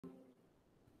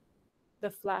the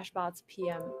Flashbots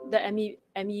the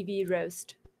MEV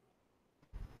Roast?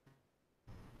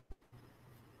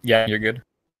 Yeah, you're good.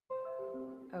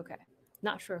 Okay.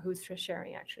 Not sure who's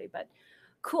sharing actually, but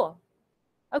cool.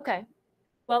 Okay.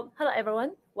 Well, hello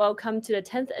everyone. Welcome to the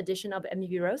 10th edition of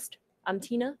MEV Roast. I'm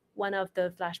Tina, one of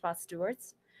the Flashbot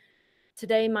stewards.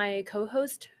 Today, my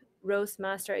co-host, Roast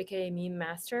Master, aka Meme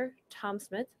Master, Tom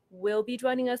Schmidt, will be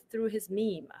joining us through his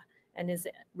meme and his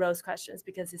roast questions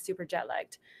because he's super jet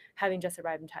lagged, having just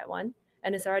arrived in Taiwan,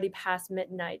 and it's already past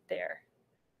midnight there.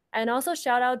 And also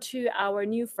shout out to our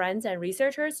new friends and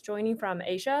researchers joining from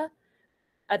Asia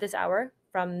at this hour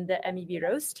from the MEV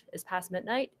Roast. It's past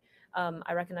midnight.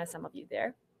 I recognize some of you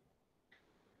there.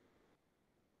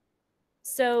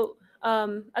 So,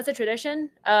 as a tradition,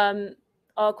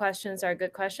 all questions are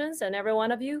good questions, and every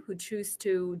one of you who choose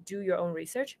to do your own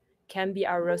research can be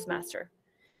our roast master.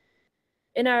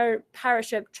 In our pirate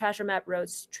ship treasure map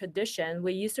roast tradition,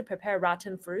 we used to prepare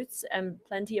rotten fruits and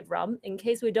plenty of rum in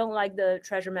case we don't like the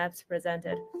treasure maps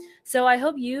presented. So I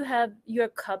hope you have your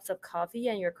cups of coffee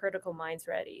and your critical minds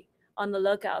ready, on the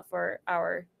lookout for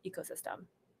our ecosystem.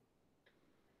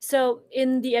 So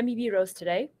in the MEV roast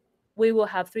today, we will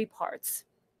have 3 parts.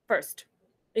 First,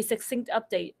 a succinct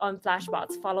update on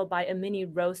Flashbots, followed by a mini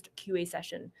roast QA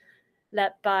session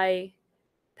led by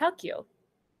Palkio.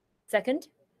 Second,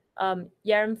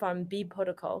 Yaron from B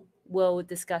Protocol will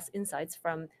discuss insights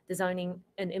from designing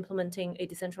and implementing a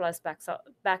decentralized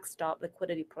backstop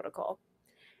liquidity protocol,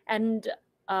 and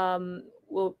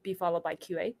will be followed by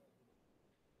QA.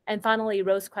 And finally,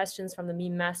 roast questions from the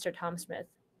meme master Tom Smith.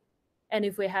 And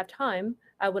if we have time,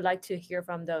 I would like to hear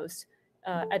from those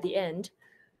at the end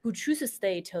who choose to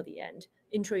stay till the end.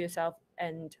 Intro yourself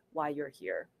and why you're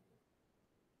here.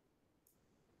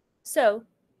 So,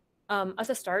 as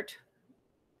a start,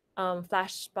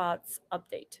 Flashbots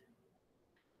update.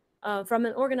 From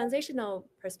an organizational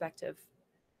perspective,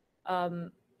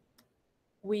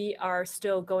 we are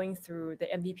still going through the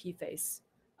MVP phase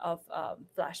of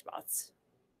Flashbots.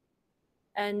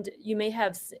 And you may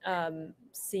have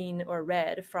seen or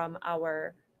read from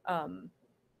our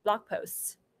blog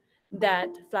posts that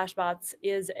Flashbots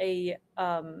is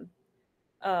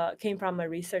came from a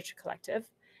research collective,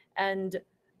 and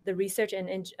the research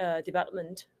and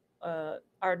development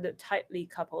are the tightly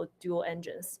coupled dual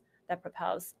engines that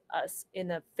propels us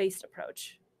in a phased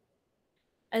approach.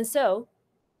 And so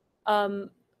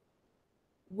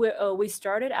we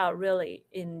started out really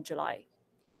in July,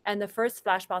 and the first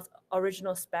Flashbots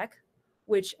original spec,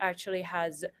 which actually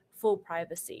has full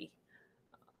privacy,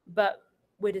 but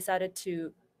we decided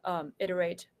to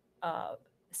iterate,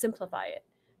 simplify it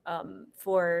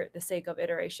for the sake of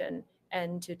iteration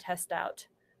and to test out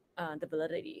the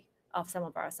validity of some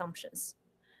of our assumptions.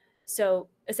 So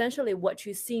essentially what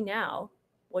you see now,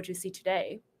 what you see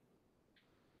today,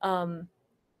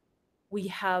 we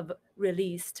have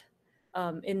released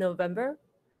in November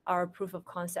our proof of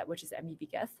concept, which is MEV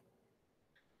Geth.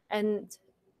 And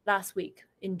last week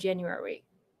in January,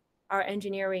 our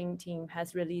engineering team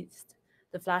has released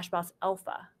the Flashbots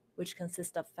Alpha, which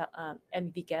consists of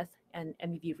MEV Geth and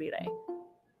MEV Relay.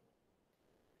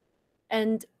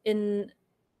 And in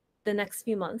the next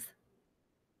few months,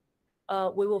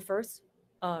 we will first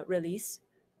release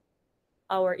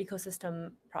our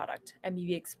ecosystem product,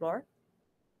 MEV Explore.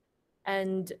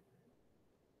 And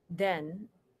then,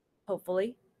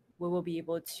 hopefully, we will be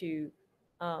able to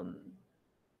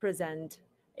present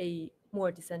a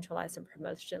more decentralized and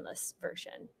permissionless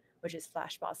version, which is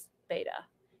Flashbots Beta,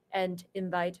 and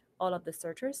invite all of the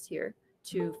searchers here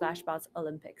to Flashbots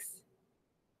Olympics.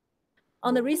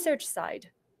 On the research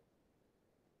side,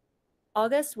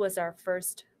 August was our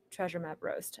first treasure map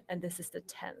roast, and this is the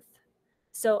 10th.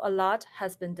 So a lot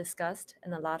has been discussed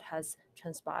and a lot has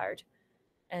transpired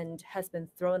and has been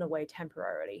thrown away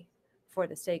temporarily for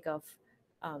the sake of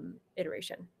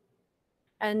iteration.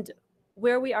 And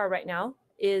where we are right now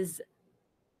is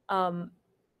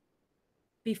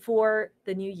before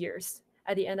the New Year's,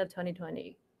 at the end of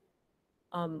 2020,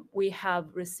 we have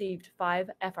received 5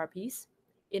 FRPs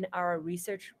in our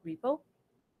research repo.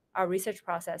 Our research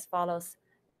process follows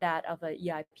that of an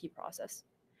EIP process.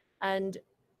 And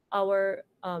our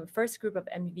first group of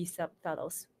MEV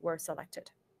fellows were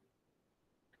selected.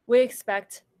 We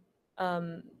expect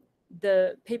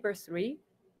the paper 3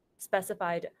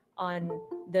 specified on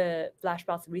the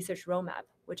Flashbots research roadmap,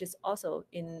 which is also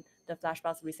in the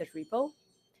Flashbots research repo,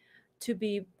 to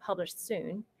be published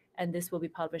soon. And this will be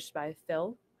published by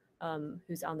Phil,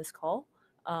 who's on this call,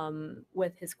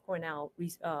 with his Cornell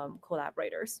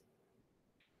collaborators.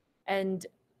 And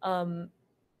the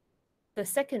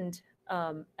second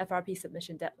FRP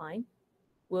submission deadline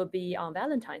will be on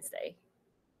Valentine's Day,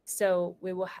 So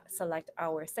we will select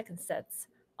our second sets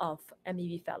of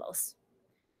MEV fellows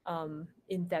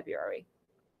in February.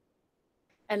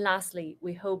 And lastly,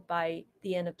 we hope by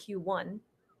the end of Q1,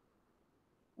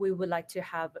 we would like to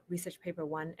have research paper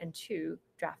 1 and 2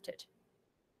 drafted.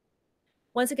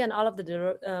 Once again, all of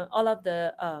the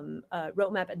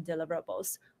roadmap and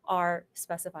deliverables are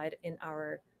specified in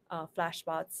our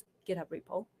Flashbots GitHub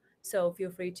repo. So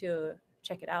feel free to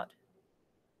check it out.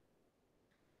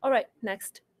 All right,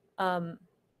 next.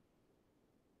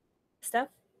 Steph,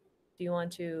 do you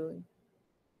want to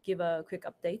give a quick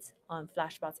update on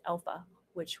Flashbots Alpha,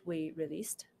 which we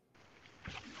released?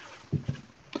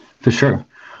 For sure.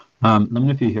 Let me know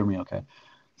if you hear me okay.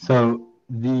 So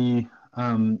the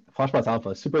Flashbots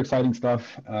Alpha, super exciting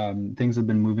stuff. Things have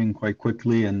been moving quite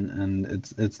quickly, and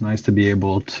it's nice to be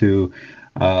able to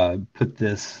put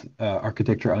this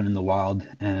architecture out in the wild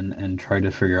and try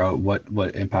to figure out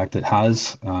what impact it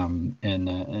has in an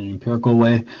empirical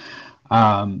way.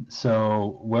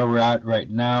 So where we're at right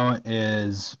now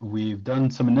is we've done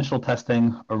some initial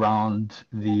testing around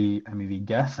the MEV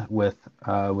Geth with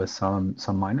some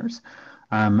miners.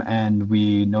 And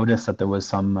we noticed that there was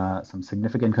some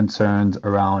significant concerns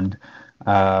around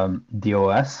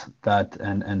DOS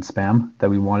and spam that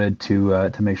we wanted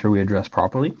to make sure we address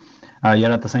properly.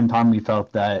 Yet at the same time, we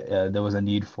felt that there was a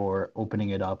need for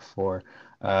opening it up for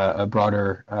a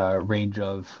broader range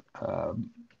of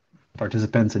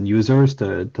participants and users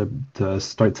to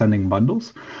start sending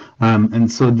bundles. And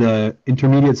so the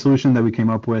intermediate solution that we came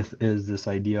up with is this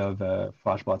idea of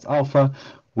Flashbots Alpha,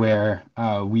 where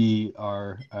we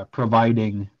are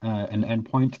providing an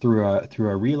endpoint through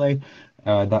a relay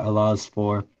that allows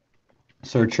for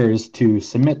searchers to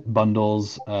submit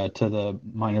bundles to the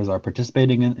miners that are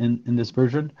participating in this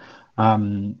version.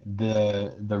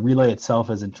 The relay itself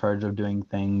is in charge of doing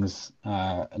things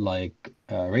like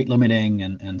rate limiting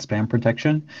and spam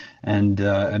protection, and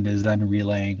is then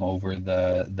relaying over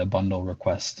the bundle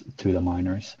request to the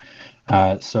miners.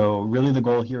 So really the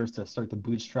goal here is to start to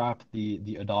bootstrap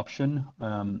the adoption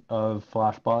of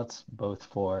Flashbots, both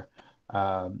for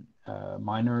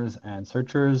miners and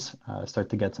searchers, start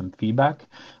to get some feedback,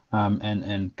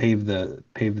 and pave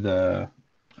the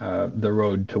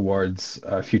road towards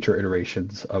future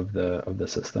iterations of the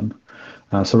system.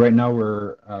 So right now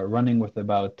we're running with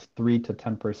about 3 to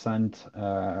 10%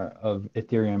 of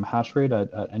Ethereum hash rate at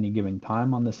any given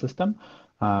time on the system.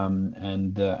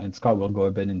 And Scott will go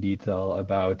a bit in detail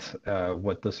about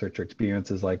what the searcher experience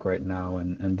is like right now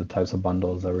and the types of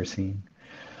bundles that we're seeing.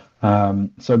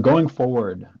 So going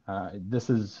forward, this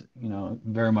is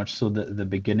very much so the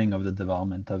beginning of the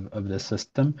development of this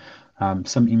system.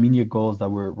 Some immediate goals that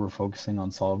we're focusing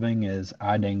on solving is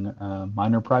adding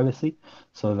miner privacy,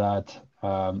 so that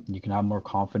you can have more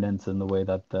confidence in the way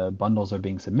that the bundles are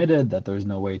being submitted, that there's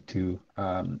no way to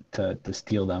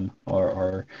steal them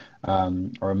or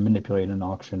manipulate an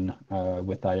auction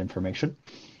with that information.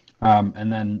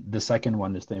 And then the second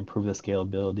one is to improve the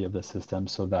scalability of the system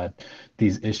so that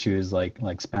these issues like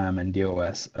spam and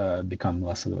DOS become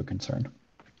less of a concern.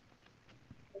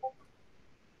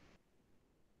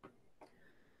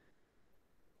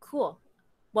 Cool.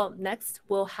 Well, next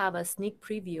we'll have a sneak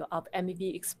preview of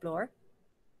MEV Explore.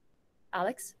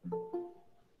 Alex?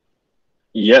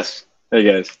 Yes. Hey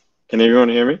guys, can everyone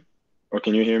hear me? Or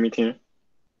can you hear me, Tina?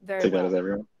 Very Take well. that as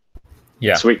everyone.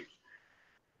 Yeah. Sweet.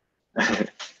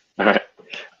 All right.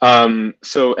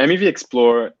 So MEV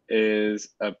Explore is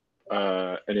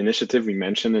an initiative we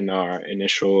mentioned in our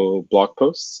initial blog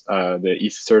posts, the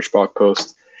ETH Search blog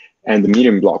post and the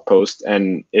Medium blog post,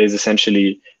 and is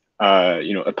essentially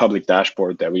a public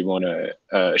dashboard that we want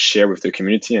to share with the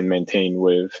community and maintain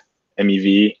with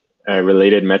MEV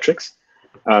related metrics.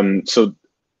 So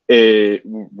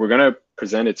we're gonna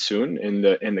present it soon in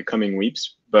the coming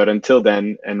weeks, but until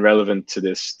then, and relevant to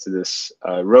this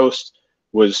roast,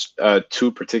 was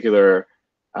 2 particular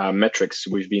metrics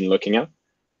we've been looking at.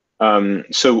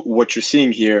 So what you're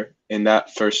seeing here in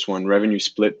that first one, revenue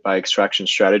split by extraction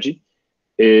strategy,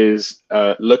 is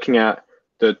looking at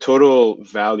the total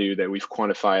value that we've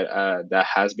quantified that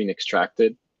has been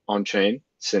extracted on chain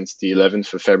since the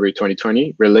 11th of February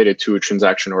 2020 related to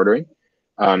transaction ordering.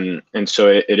 And so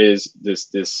it is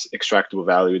this extractable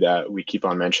value that we keep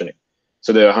on mentioning.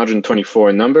 So the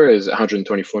 124 number is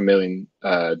 $124 million.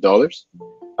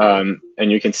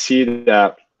 And you can see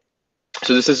that.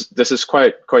 So this is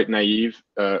quite naive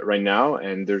right now,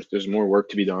 and there's more work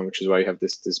to be done, which is why you have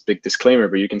this big disclaimer.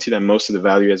 But you can see that most of the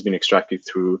value has been extracted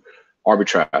through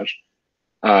arbitrage,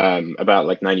 about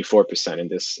like 94%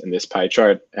 in this pie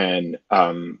chart, and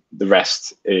the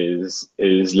rest is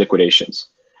liquidations.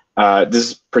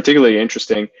 This is particularly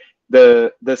interesting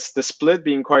the split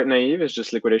being quite naive is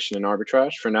just liquidation and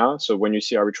arbitrage for now. So when you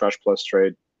see arbitrage plus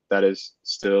trade, that is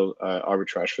still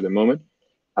arbitrage for the moment.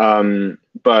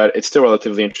 But it's still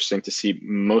relatively interesting to see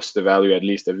most of the value, at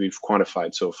least that we've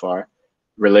quantified so far,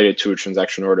 related to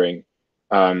transaction ordering,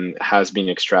 has been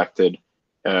extracted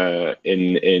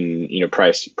in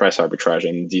price arbitrage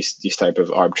and these type of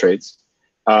arb trades.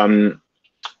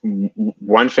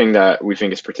 One thing that we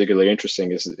think is particularly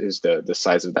interesting is the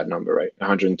size of that number, right?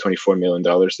 $124 million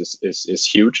is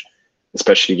huge,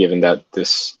 especially given that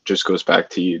this just goes back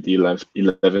to the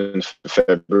 11th of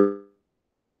February.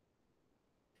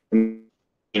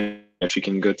 If you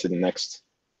can go to the next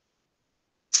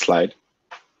slide.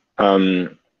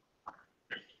 Thank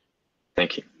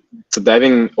you. So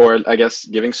diving, or I guess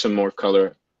giving some more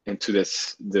color into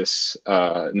this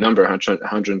number,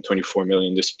 124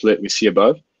 million, the split we see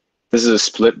above. This is a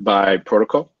split by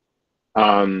protocol.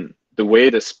 The way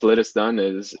the split is done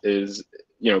is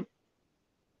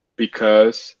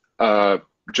because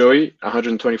Joey,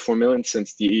 124 million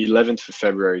since the 11th of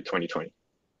February 2020.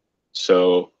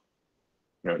 So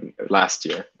last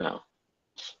year now.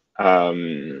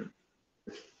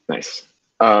 Nice.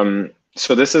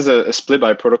 So this is a split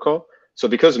by protocol. So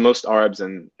because most ARBs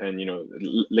and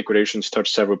liquidations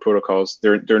touch several protocols,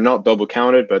 they're not double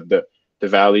counted, but the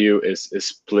value is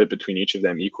split between each of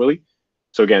them equally.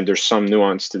 So again, there's some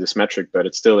nuance to this metric, but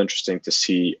it's still interesting to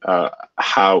see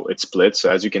how it's split. So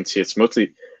as you can see, it's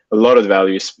mostly a lot of the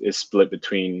value is split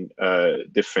between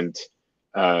different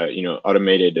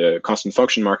automated constant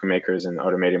function market makers and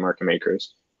automated market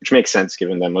makers, which makes sense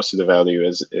given that most of the value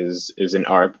is in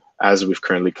ARB as we've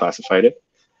currently classified it.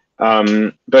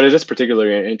 But it is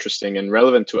particularly interesting and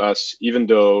relevant to us, even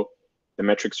though the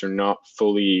metrics are not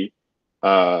fully,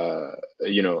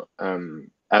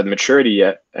 at maturity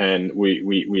yet, and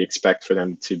we expect for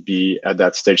them to be at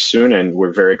that stage soon, and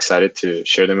we're very excited to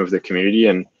share them with the community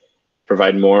and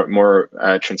provide more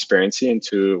transparency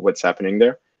into what's happening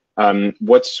there.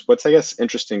 What's I guess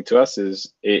interesting to us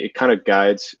is it kind of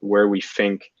guides where we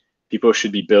think people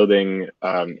should be building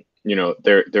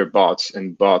their bots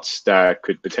and bots that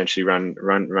could potentially run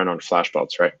on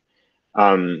Flashbots, right?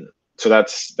 So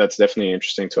that's definitely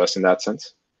interesting to us in that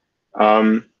sense.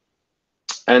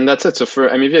 And that's it. So for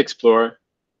MEV Explorer,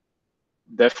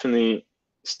 definitely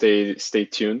stay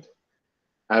tuned.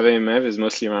 MEV is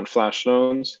mostly around flash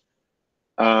loans.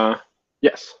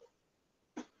 Yes,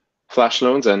 flash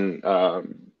loans and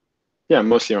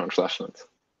mostly around flash loans.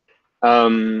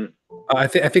 I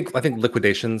think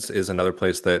liquidations is another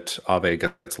place that Aave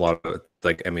gets a lot of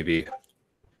like MEV.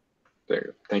 There you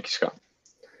go. Thank you, Scott.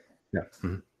 Yeah.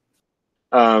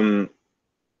 Mm-hmm.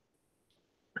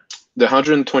 The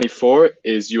 124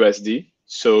 is USD.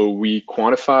 So we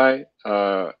quantify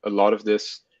a lot of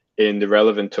this in the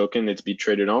relevant token it's be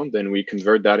traded on. Then we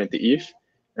convert that into ETH,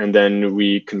 and then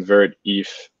we convert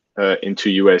ETH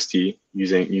into USD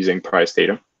using price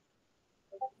data.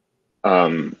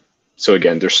 So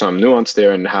again, there's some nuance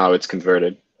there in how it's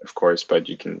converted, of course, but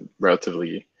you can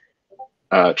relatively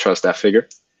trust that figure.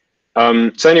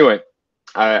 So anyway,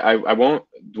 I won't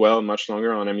dwell much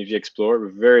longer on MEV Explorer. We're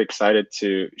very excited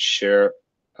to share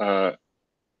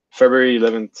February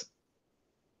 11th,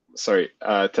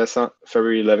 Tessa,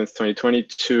 February 11th, 2020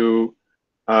 to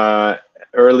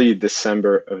early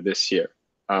December of this year.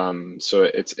 So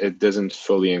it doesn't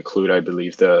fully include, I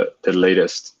believe, the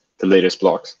latest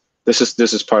blocks. This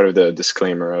is part of the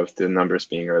disclaimer of the numbers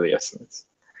being early estimates.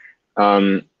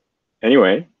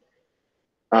 Anyway,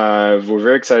 we're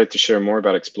very excited to share more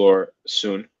about Explore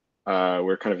soon.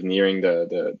 We're kind of nearing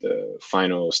the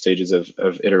final stages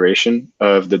of iteration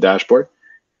of the dashboard,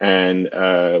 and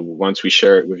once we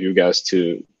share it with you guys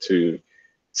to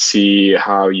see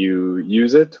how you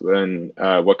use it and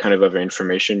what kind of other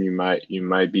information you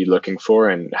might be looking for,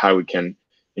 and how we can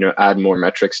add more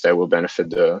metrics that will benefit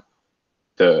the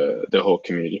whole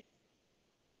community.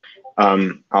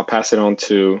 I'll pass it on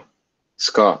to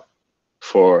Scott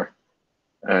for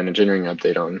an engineering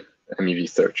update on MEV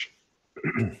search.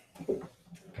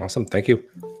 Awesome, thank you.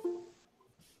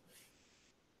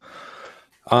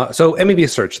 So MEV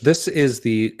search, this is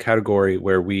the category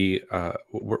where we're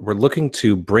looking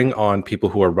to bring on people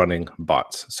who are running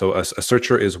bots. So a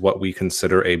searcher is what we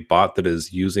consider a bot that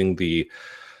is using the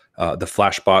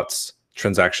Flashbots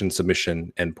transaction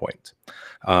submission endpoint.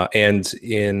 And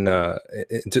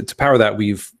to power that,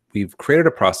 we've created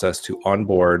a process to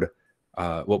onboard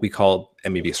what we call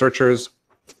MEV searchers.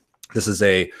 This is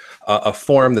a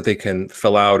form that they can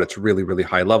fill out. It's really, really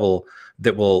high level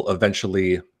that will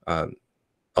eventually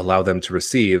allow them to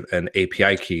receive an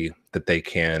API key that they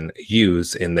can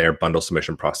use in their bundle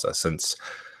submission process. Since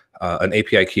an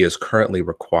API key is currently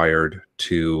required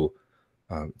to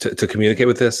communicate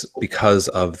with this because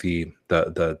of the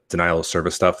denial of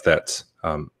service stuff that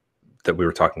we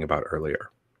were talking about earlier.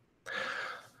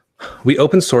 We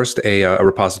open sourced a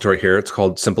repository here. It's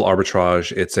called Simple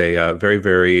Arbitrage. It's a very,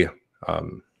 very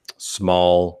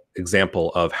small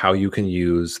example of how you can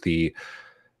use the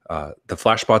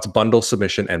Flashbots bundle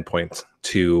submission endpoint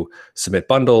to submit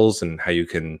bundles, and how you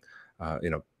can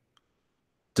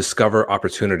discover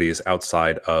opportunities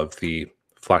outside of the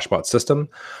Flashbot system.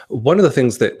 One of the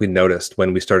things that we noticed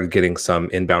when we started getting some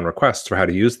inbound requests for how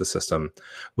to use the system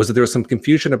was that there was some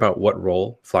confusion about what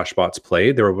role Flashbots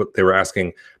played. They were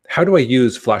asking, how do I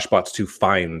use Flashbots to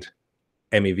find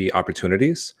MEV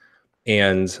opportunities?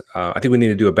 And I think we need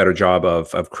to do a better job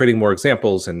of creating more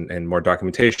examples and more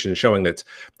documentation showing that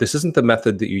this isn't the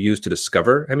method that you use to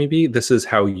discover MEV. This is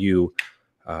how you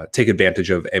take advantage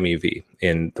of MEV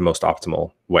in the most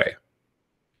optimal way.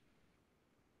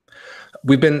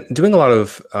 We've been doing a lot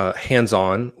of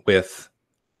hands-on with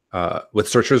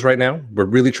searchers right now. We're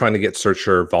really trying to get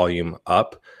searcher volume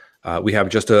up. We have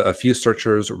just a few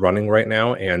searchers running right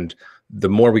now, and the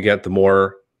more we get, the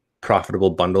more profitable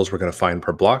bundles we're going to find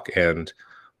per block, and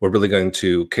we're really going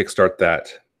to kickstart that,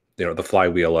 the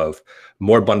flywheel of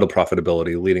more bundle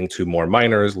profitability, leading to more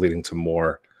miners, leading to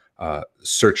more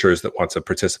searchers that want to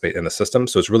participate in the system.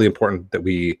 So it's really important that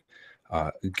we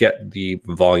get the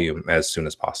volume as soon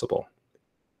as possible.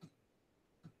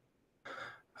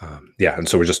 And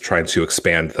so we're just trying to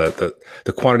expand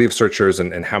the quantity of searchers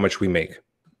and how much we make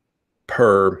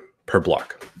per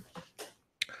block.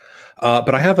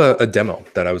 But I have a demo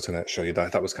that I was going to show you that I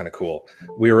thought was kind of cool.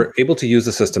 We were able to use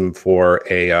the system for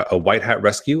a white hat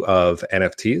rescue of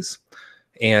NFTs,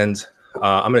 and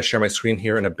I'm going to share my screen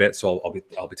here in a bit, so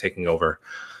I'll be taking over.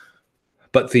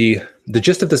 But the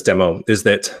gist of this demo is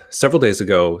that several days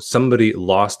ago, somebody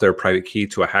lost their private key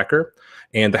to a hacker,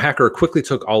 and the hacker quickly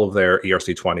took all of their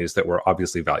ERC20s that were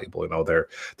obviously valuable.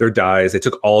 Their DAIs. They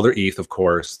took all their ETH, of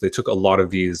course. They took a lot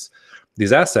of these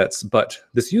assets, but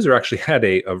this user actually had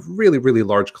a really, really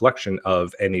large collection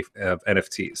of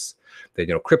NFTs. They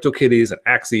had, CryptoKitties and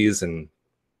Axies and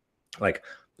like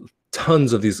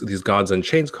tons of these Gods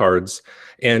Unchained cards.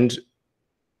 And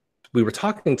we were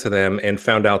talking to them and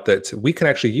found out that we can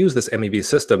actually use this MEV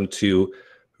system to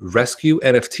rescue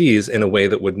NFTs in a way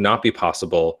that would not be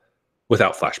possible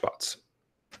without Flashbots.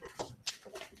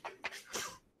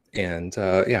 And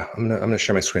I'm gonna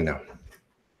share my screen now.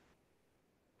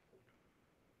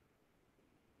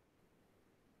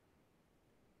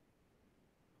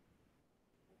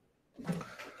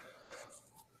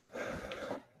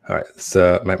 All right,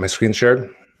 so my screen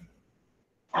shared.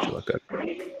 Should look good.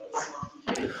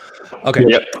 Okay.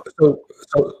 Yep.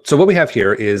 So what we have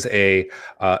here is a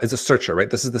searcher, right?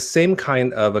 This is the same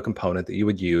kind of a component that you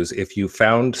would use if you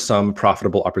found some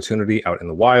profitable opportunity out in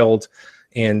the wild,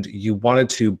 and you wanted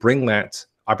to bring that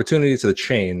opportunity to the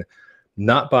chain,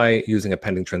 not by using a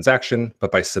pending transaction,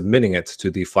 but by submitting it to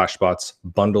the Flashbots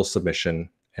bundle submission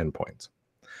endpoint.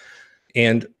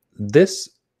 And this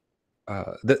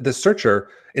the searcher,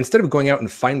 instead of going out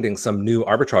and finding some new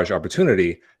arbitrage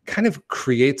opportunity, kind of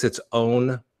creates its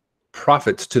own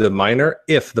profits to the miner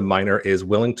if the miner is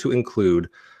willing to include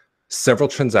several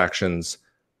transactions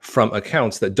from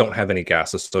accounts that don't have any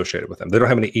gas associated with them. They don't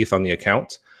have any ETH on the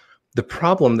account. The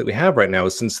problem that we have right now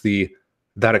is since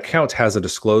that account has a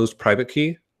disclosed private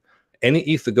key, any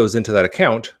ETH that goes into that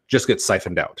account just gets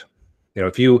siphoned out.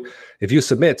 If you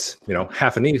submit,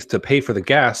 half an ETH to pay for the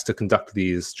gas to conduct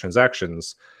these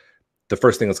transactions, the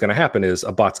first thing that's going to happen is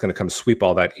a bot's going to come sweep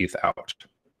all that ETH out.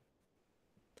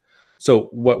 So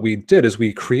what we did is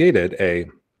we created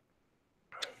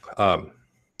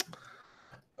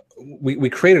we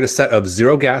created a set of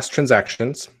zero gas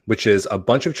transactions, which is a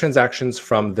bunch of transactions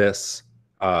from this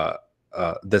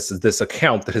this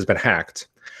account that has been hacked.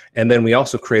 And then we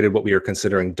also created what we are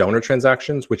considering donor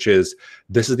transactions, which is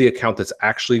this is the account that's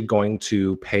actually going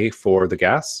to pay for the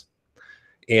gas.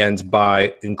 And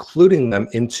by including them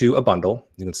into a bundle,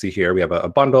 you can see here we have a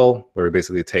bundle where we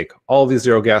basically take all these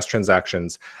zero gas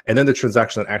transactions, and then the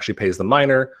transaction that actually pays the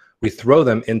miner, we throw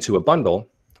them into a bundle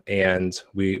and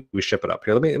we ship it up.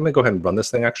 Here, let me go ahead and run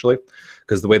this thing actually,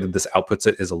 because the way that this outputs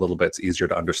it is a little bit easier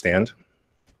to understand.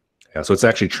 Yeah, so it's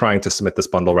actually trying to submit this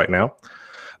bundle right now.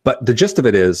 But the gist of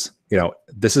it is,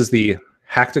 this is the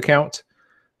hacked account.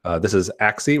 This is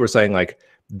Axie. We're saying like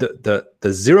the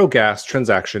zero gas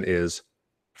transaction is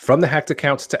from the hacked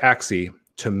account to Axie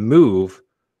to move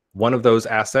one of those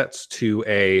assets to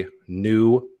a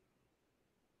new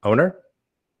owner.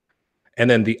 And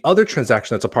then the other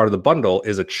transaction that's a part of the bundle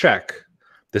is a check.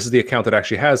 This is the account that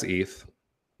actually has ETH.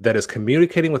 that is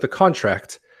communicating with the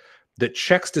contract that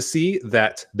checks to see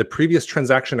that the previous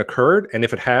transaction occurred, and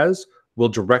if it has, will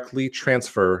directly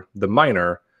transfer the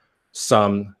miner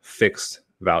some fixed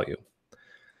value.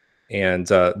 And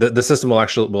the system will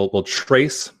actually will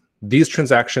trace these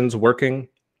transactions working.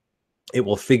 It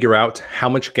will figure out how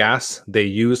much gas they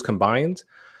use combined.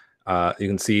 You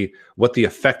can see what the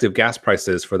effective gas price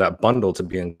is for that bundle to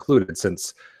be included,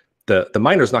 since the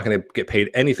miner is not going to get paid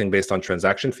anything based on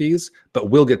transaction fees, but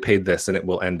will get paid this, and it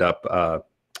will end up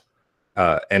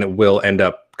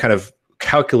kind of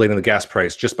calculating the gas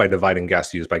price just by dividing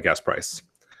gas used by gas price.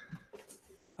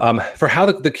 For how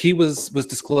the key was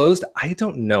disclosed, I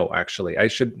don't know, actually.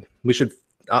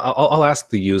 I'll ask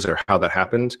the user how that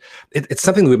happened. It's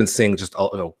something we've been seeing just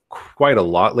quite a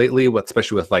lot lately,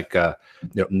 especially with like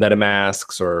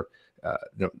MetaMasks or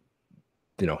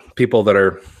people that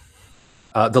are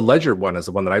the Ledger one is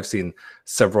the one that I've seen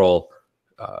several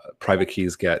private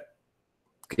keys get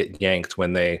yanked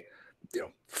when they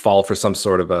fall for some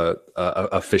sort of a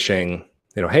phishing.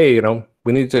 Hey,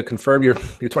 we need to confirm your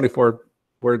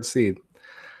 24-word seed.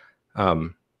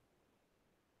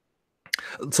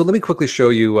 So let me quickly show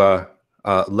you what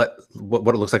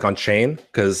it looks like on chain,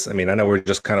 because I know we're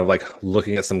just kind of like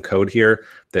looking at some code here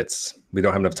we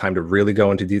don't have enough time to really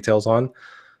go into details on.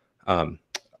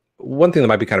 One thing that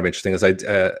might be kind of interesting is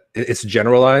it's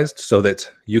generalized so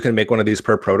that you can make one of these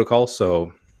per protocol.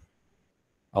 So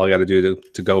all you got to do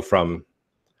to go from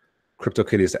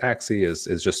CryptoKitties to Axie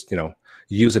is just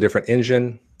use a different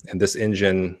engine, and this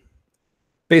engine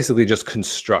basically just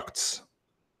constructs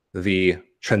the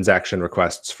transaction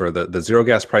requests for the zero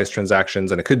gas price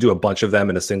transactions, and it could do a bunch of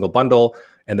them in a single bundle,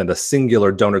 and then the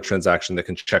singular donor transaction that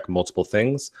can check multiple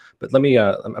things. But let me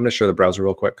I'm going to share the browser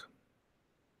real quick,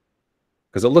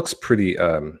 because it looks pretty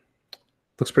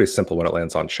simple when it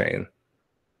lands on chain.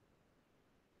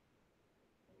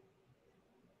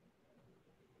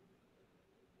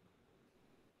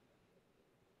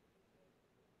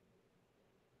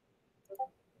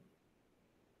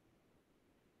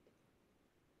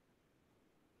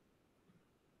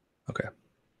 Okay.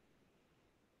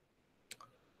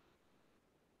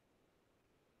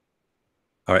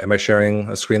 All right, am I sharing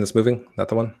a screen that's moving? Not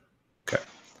the one? Okay.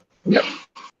 Yep.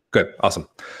 Good, awesome.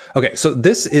 Okay, so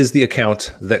this is the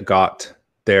account that got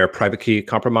their private key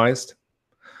compromised.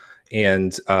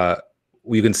 And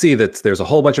you can see that there's a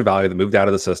whole bunch of value that moved out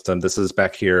of the system. This is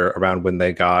back here around when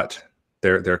they got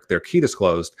their key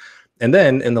disclosed. And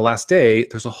then in the last day,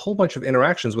 there's a whole bunch of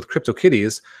interactions with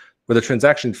CryptoKitties where the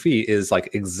transaction fee is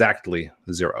like exactly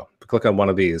 0. If you click on one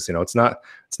of these, it's not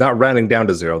rounding down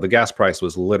to 0. The gas price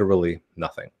was literally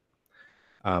nothing.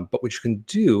 But what you can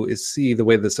do is see the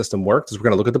way the system works is we're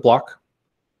going to look at the block.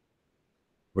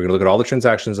 We're going to look at all the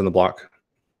transactions in the block.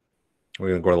 We're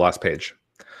going to go to the last page.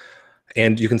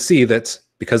 And you can see that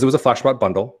because it was a Flashbot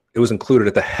bundle, it was included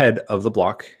at the head of the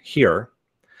block here.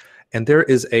 And there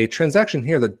is a transaction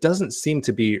here that doesn't seem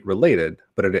to be related,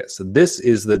 but it is. So this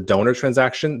is the donor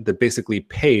transaction that basically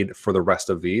paid for the rest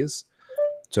of these.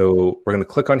 So we're going to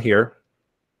click on here.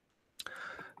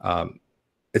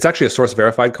 It's actually a source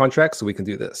verified contract, so we can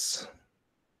do this.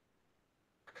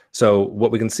 So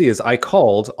what we can see is I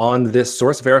called on this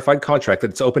source verified contract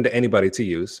that it's open to anybody to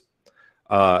use.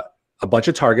 A bunch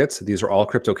of targets. These are all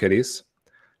CryptoKitties.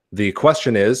 The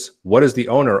question is, what is the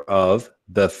owner of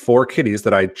the 4 kitties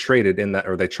that I traded in that,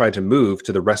 or they tried to move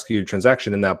to the rescued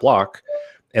transaction in that block?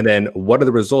 And then what are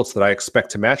the results that I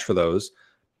expect to match for those?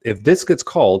 If this gets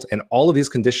called and all of these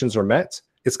conditions are met,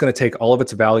 it's going to take all of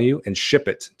its value and ship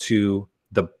it to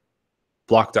the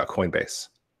block.coinbase,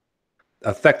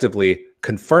 effectively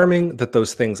confirming that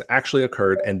those things actually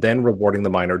occurred and then rewarding the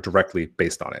miner directly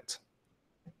based on it.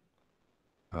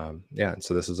 Yeah, and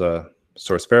so this is a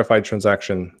source verified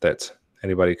transaction that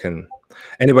anybody can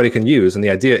use, and the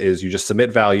idea is you just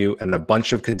submit value and a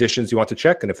bunch of conditions you want to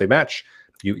check, and if they match,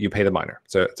 you pay the miner.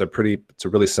 So it's a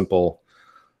really simple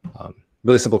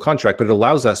contract, but it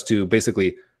allows us to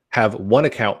basically have one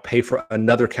account pay for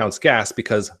another account's gas,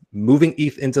 because moving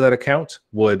ETH into that account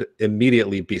would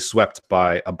immediately be swept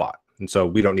by a bot, and so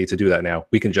we don't need to do that now.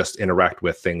 We can just interact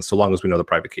with things so long as we know the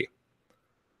private key.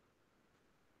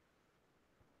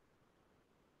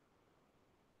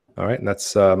 All right, and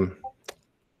that's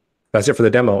it for the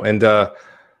demo. And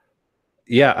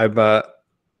yeah,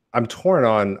 I'm torn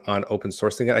on open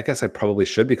sourcing it. I guess I probably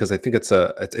should, because I think it's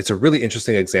a really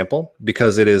interesting example,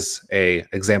 because it is a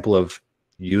example of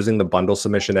using the bundle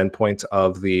submission endpoint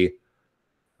of the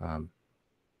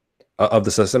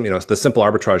system. The simple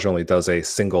arbitrage only does a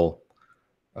single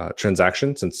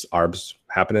transaction, since arbs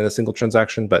happen in a single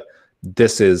transaction. But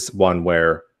this is one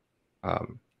where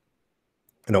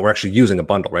we're actually using a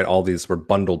bundle, right? All these were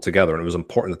bundled together, and it was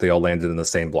important that they all landed in the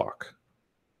same block.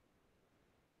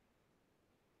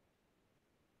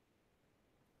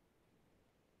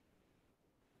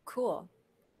 Cool.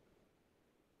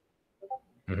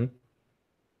 Mm-hmm.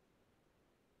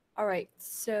 All right,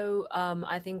 so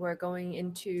I think we're going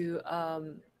into a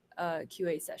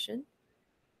QA session.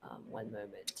 One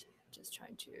moment, just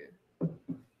trying to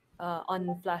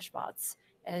on Flashbots,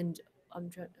 and I'm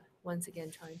once again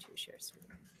trying to share screen.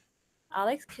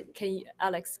 Alex,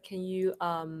 can you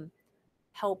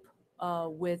help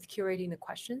with curating the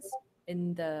questions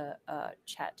in the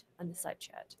chat, on the side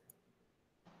chat?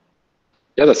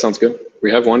 Yeah, that sounds good. We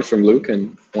have one from Luke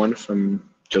and one from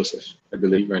Joseph, I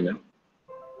believe, right now.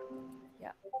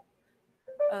 Yeah.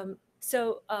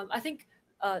 So I think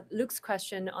Luke's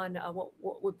question on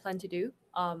what we plan to do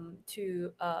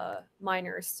to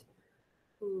miners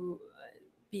who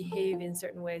behave in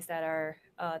certain ways that are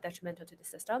detrimental to the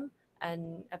system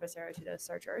and adversarial to the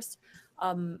searchers.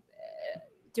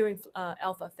 During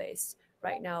alpha phase,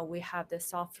 right now we have the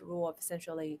soft rule of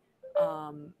essentially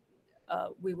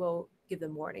we will give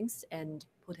them warnings and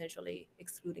potentially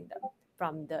excluding them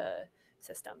from the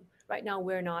system. Right now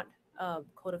we're not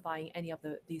codifying any of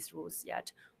these rules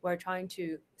yet. We're trying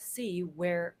to see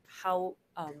how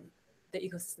the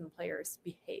ecosystem players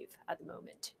behave at the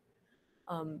moment.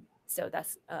 So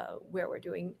that's where we're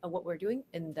doing what we're doing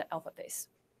in the alpha phase.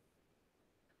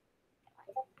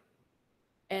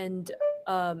 And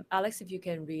Alex, if you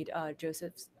can read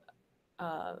Joseph's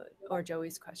or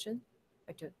Joey's question,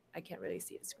 I can't really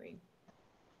see the screen.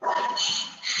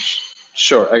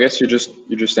 Sure. I guess you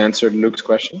just answered Luke's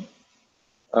question,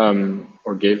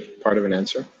 or gave part of an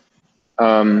answer.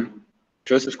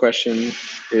 Joseph's question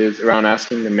is around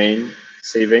asking the main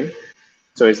saving.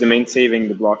 So is the main saving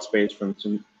the block space from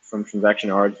transaction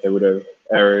args that would have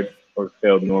errored or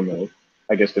failed normally?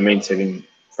 I guess the main saving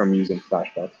from using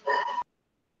Flashbots.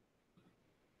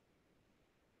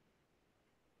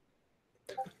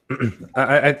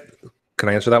 Can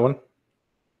I answer that one?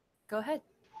 Go ahead.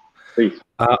 Please.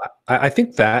 I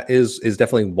think that is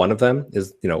definitely one of them,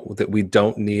 is that we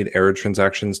don't need error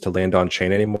transactions to land on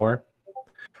chain anymore.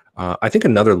 I think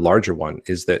another larger one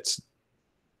is that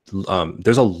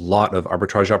there's a lot of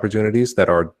arbitrage opportunities that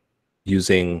are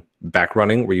using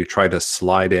backrunning, where you try to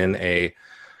slide in a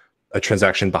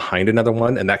transaction behind another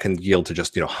one, and that can yield to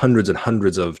just hundreds and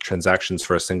hundreds of transactions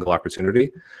for a single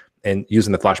opportunity. And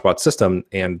using the Flashbot system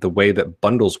and the way that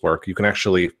bundles work, you can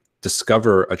actually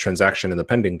discover a transaction in the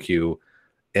pending queue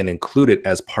and include it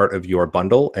as part of your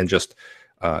bundle, and just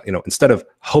instead of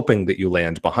hoping that you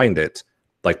land behind it,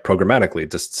 like programmatically,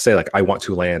 just say like, I want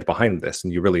to land behind this,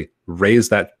 and you really raise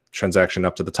that transaction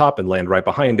up to the top and land right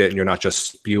behind it, and you're not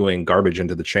just spewing garbage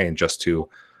into the chain just to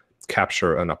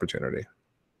capture an opportunity.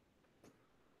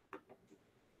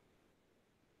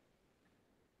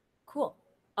 Cool.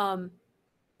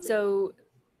 So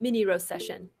mini roast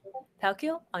session.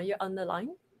 Talkio, are you on the line?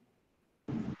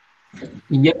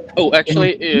 Yep. Oh,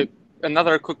 actually,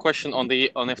 another quick question on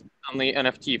the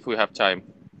NFT, if we have time.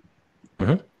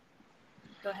 Mm-hmm.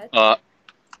 Go ahead.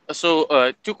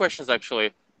 So two questions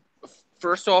actually.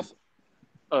 First off,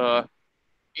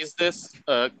 is this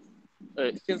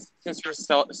since you're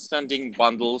sending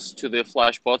bundles to the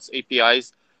Flashbots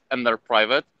APIs and they're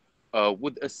private,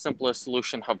 would a simpler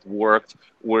solution have worked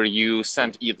where you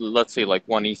send let's say like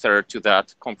 1 Ether to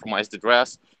that compromised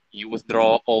address, you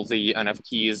withdraw all the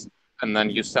NFTs, and then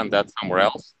you send that somewhere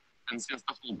else? And since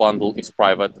the whole bundle is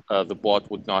private, the bot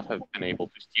would not have been able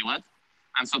to steal it.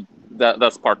 And so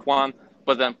that's part one.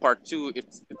 But then part two, it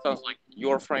sounds like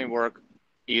your framework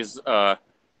is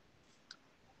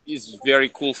very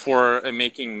cool for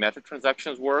making meta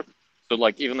transactions work. So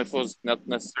like even if it was not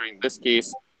necessary in this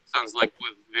case, sounds like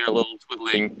with very little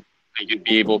twiddling, you'd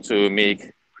be able to make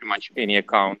pretty much any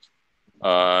account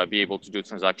be able to do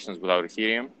transactions without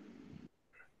Ethereum.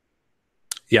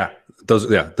 Yeah,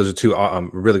 those are two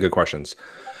really good questions.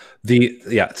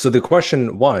 So the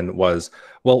question one was,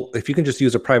 well, if you can just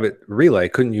use a private relay,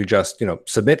 couldn't you just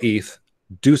submit ETH,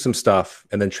 do some stuff,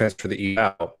 and then transfer the ETH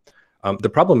out? The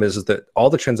problem is that all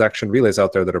the transaction relays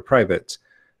out there that are private,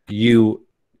 you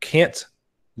can't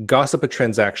gossip a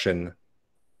transaction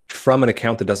from an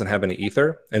account that doesn't have any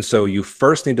Ether. And so you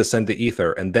first need to send the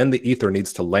Ether, and then the Ether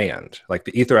needs to land. Like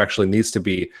the Ether actually needs to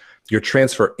be, your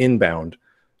transfer inbound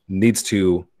needs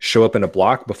to show up in a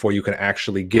block before you can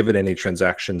actually give it any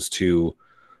transactions to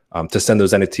send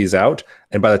those entities out.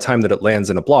 And by the time that it lands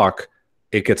in a block,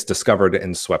 it gets discovered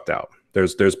and swept out.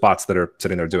 There's bots that are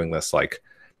sitting there doing this like,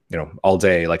 all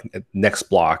day, like next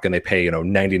block, and they pay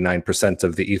 99%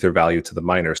 of the Ether value to the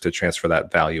miners to transfer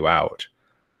that value out.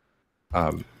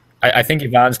 I think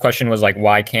Ivan's question was like,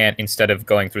 why can't, instead of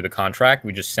going through the contract,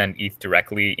 we just send ETH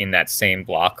directly in that same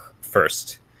block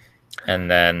first, and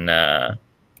then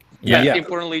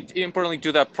importantly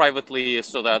do that privately,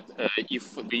 so that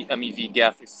if the MEV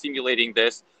geth is simulating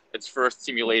this, it's first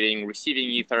simulating receiving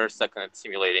Ether, second it's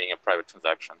simulating a private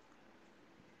transaction.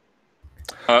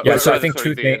 So I think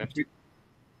two things.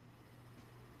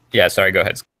 Yeah, sorry, go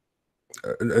ahead.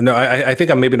 No, I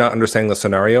think I'm maybe not understanding the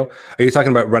scenario. Are you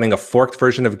talking about running a forked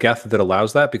version of geth that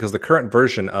allows that? Because the current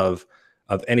version of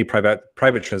any private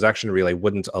transaction relay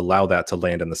wouldn't allow that to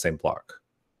land in the same block.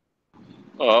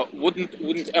 Wouldn't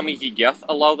MEV geth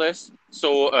allow this?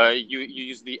 So you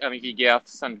use the MEV geth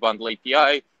send bundle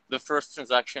API. The first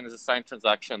transaction is a signed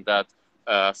transaction that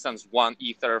sends 1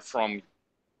 Ether from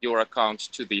your account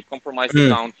to the compromised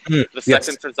account. The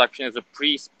second transaction is a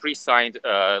pre-signed,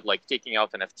 like taking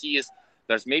out NFTs.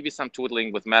 There's maybe some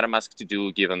twiddling with MetaMask to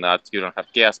do, given that you don't have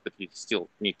gas, but you still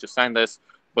need to sign this.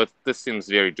 But this seems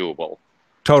very doable.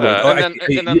 Totally.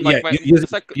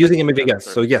 Using MEV geth.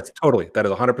 So yes, totally. That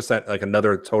is 100% like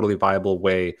another totally viable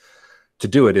way to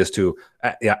do it, is to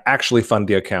actually fund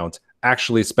the account,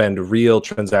 actually spend real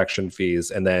transaction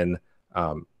fees, and then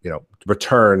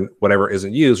return whatever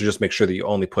isn't used, or just make sure that you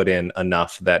only put in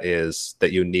enough that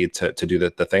you need to do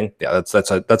the thing. Yeah,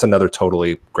 that's another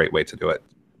totally great way to do it.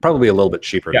 Probably a little bit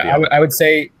cheaper. Yeah, I would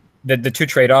say that the two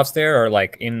trade-offs there are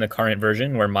like in the current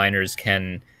version, where miners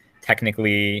can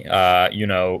technically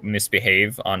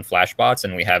misbehave on Flashbots,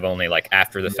 and we have only like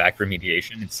after the fact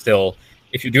remediation. It's still,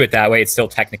 if you do it that way, it's still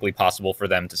technically possible for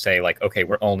them to say like, okay,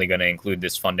 we're only going to include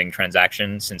this funding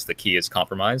transaction since the key is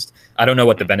compromised. I don't know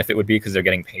what the benefit would be, because they're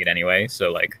getting paid anyway.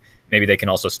 So like maybe they can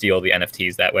also steal the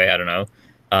NFTs that way. I don't know.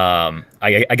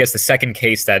 I guess the second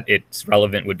case that it's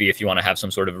relevant would be if you want to have some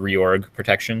sort of reorg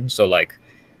protection. So like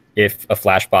if a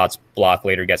Flashbots block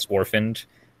later gets orphaned,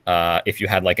 if you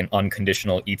had like an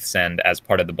unconditional ETH send as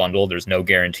part of the bundle, there's no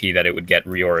guarantee that it would get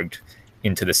reorged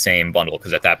into the same bundle,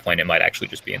 because at that point it might actually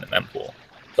just be in the mempool.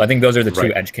 So I think those are the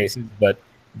two edge cases, but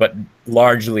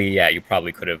largely, yeah, you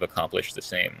probably could have accomplished the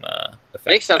same effect.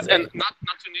 Makes sense. And not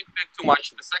to nitpick too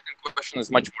much, the second question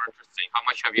is much more interesting. How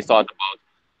much have you thought about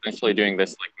essentially doing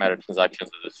this like meta transactions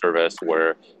as a service,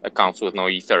 where accounts with no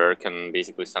Ether can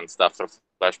basically send stuff through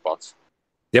Flashbots?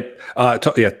 Yep.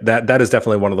 That is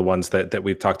definitely one of the ones that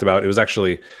we've talked about. It was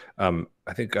actually, I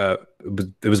think it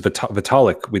was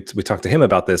Vitalik. We talked to him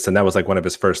about this, and that was like one of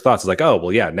his first thoughts. It's like, oh,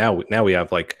 well, yeah, now we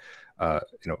have like,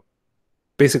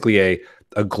 basically a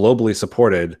globally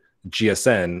supported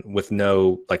GSN with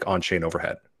no like on-chain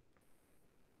overhead.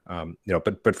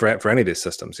 But for any of these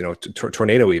systems,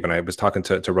 Tornado, even I was talking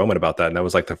to Roman about that, and that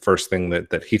was like the first thing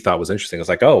that he thought was interesting. It's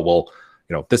like, oh, well,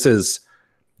 this is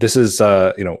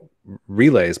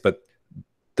relays, but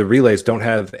the relays don't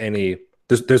have any.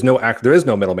 There is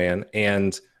no middleman,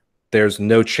 and there's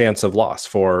no chance of loss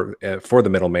for the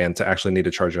middleman to actually need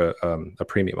to charge a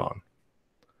premium on.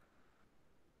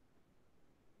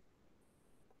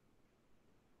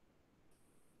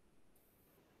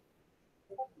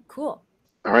 Cool.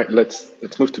 All right, let's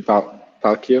move to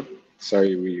Palkio.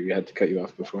 Sorry, we had to cut you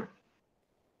off before.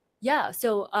 Yeah.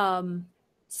 So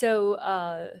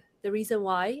the reason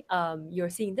why you're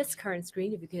seeing this current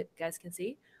screen, if you guys can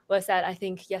see, was that I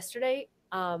think yesterday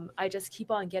I just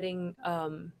keep on getting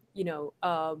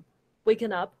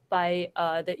waken up by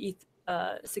the ETH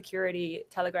security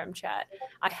Telegram chat.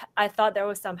 I thought there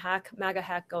was some MAGA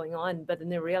hack going on, but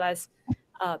then I realized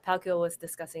Palkio was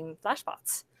discussing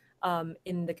Flashbots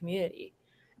in the community,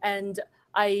 and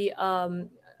I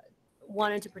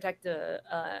wanted to protect the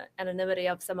anonymity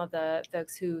of some of the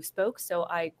folks who spoke. So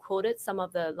I quoted some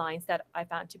of the lines that I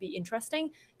found to be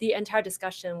interesting. The entire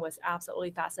discussion was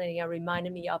absolutely fascinating and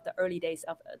reminded me of the early days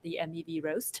of the MEV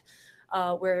Roast,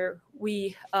 where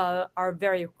we are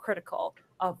very critical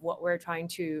of what we're trying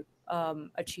to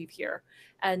achieve here.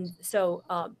 And so,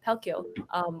 Palkio,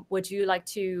 would you like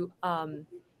to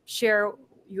share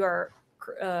your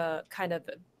kind of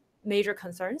major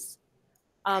concerns?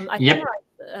 I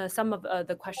summarized some of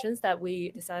the questions that we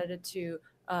decided to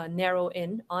narrow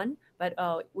in on, but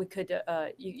we could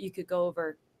you could go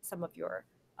over some of your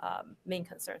main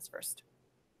concerns first.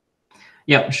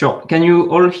 Yeah, sure. Can you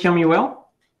all hear me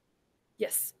well?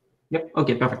 Yes. Yep.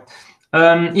 Okay, perfect.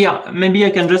 Yeah, maybe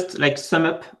I can just like sum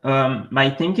up my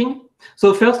thinking.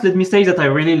 So first, let me say that I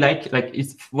really like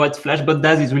what Flashbot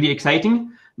does is really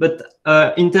exciting. But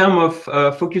in terms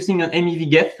of focusing on MEV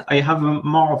geth, I have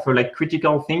more of a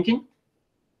critical thinking.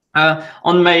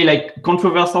 On my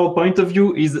controversial point of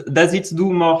view is, does it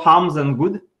do more harm than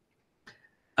good?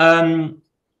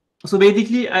 So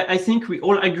basically, I think we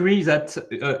all agree that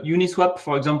Uniswap,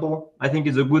 for example, I think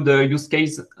is a good use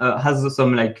case, has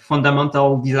some like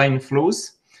fundamental design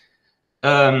flaws.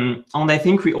 And I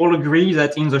think we all agree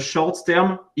that in the short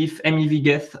term, if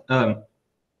MEV-Geth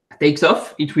takes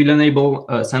off, it will enable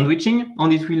sandwiching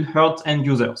and it will hurt end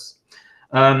users.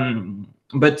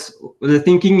 But the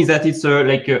thinking is that it's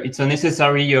a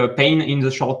necessary pain in the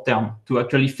short term to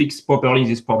actually fix properly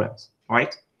these problems,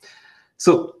 right?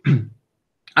 So,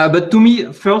 but to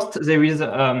me, first there is,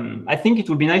 I think it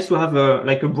would be nice to have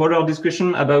a broader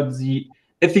discussion about the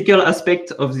ethical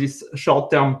aspect of these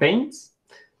short-term pains.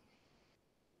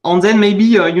 And then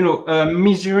maybe,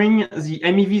 measuring the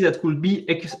MEV that could be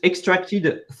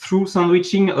extracted through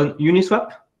sandwiching on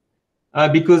Uniswap,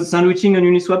 because sandwiching on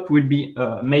Uniswap will be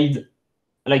made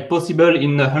like possible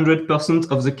in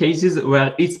 100% of the cases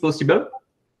where it's possible.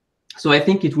 So I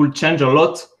think it will change a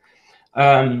lot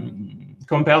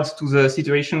compared to the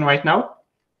situation right now.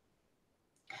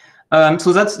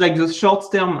 So that's like the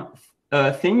short-term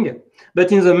thing.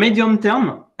 But in the medium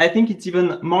term, I think it's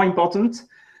even more important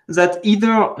that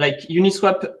either like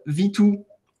Uniswap v2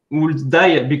 will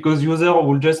die because user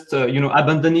will just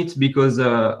abandon it because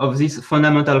of these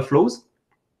fundamental flaws.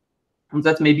 And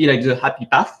that may be like the happy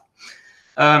path.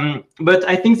 But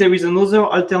I think there is another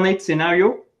alternate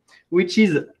scenario, which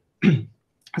is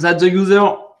that the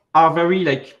user are very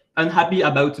like unhappy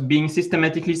about being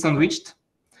systematically sandwiched.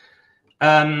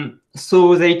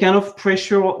 So they kind of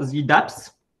pressure the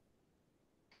dApps.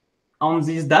 And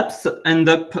these dApps end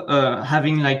up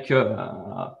having like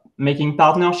making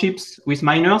partnerships with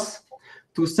miners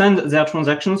to send their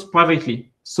transactions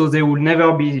privately. So they will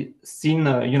never be seen,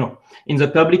 in the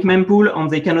public mempool, and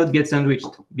they cannot get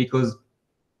sandwiched because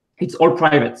it's all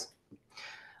private.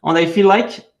 And I feel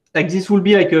like this will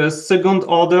be like a second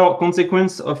order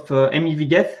consequence of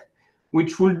MEV-Geth,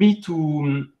 which will be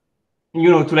to,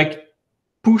 to like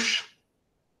push,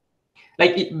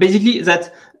 like basically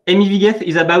that MEV-Geth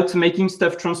is about making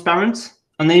stuff transparent,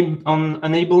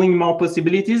 enabling more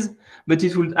possibilities, but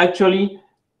it will actually,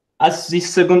 as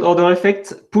this second order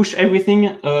effect, push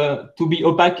everything to be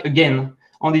opaque again.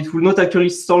 And it will not actually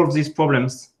solve these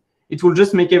problems. It will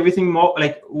just make everything more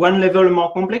like one level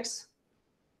more complex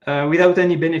without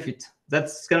any benefit.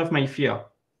 That's kind of my fear.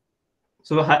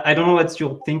 So I don't know what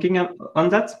you're thinking on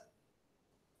that.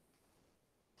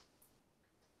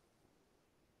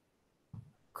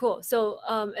 Cool. So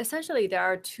essentially, there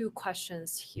are two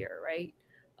questions here, right?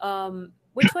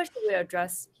 Which one should we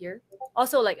address here?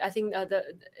 Also, like I think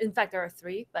in fact there are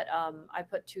three, but I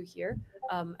put two here,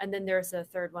 and then there's a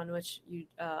third one which you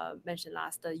mentioned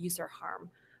last, the user harm.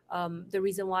 The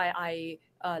reason why I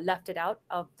left it out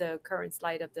of the current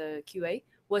slide of the QA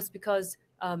was because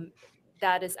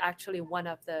that is actually one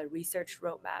of the research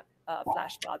roadmap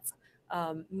Flashbots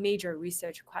major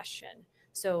research question.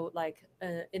 So like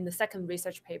in the second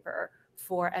research paper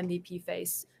for MVP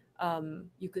phase,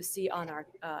 you could see on our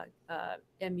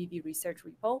MVP research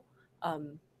repo,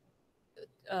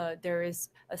 there is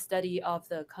a study of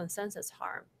the consensus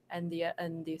harm and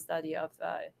the study of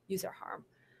user harm.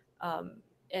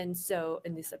 And so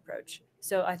in this approach,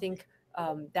 so I think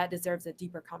that deserves a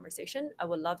deeper conversation. I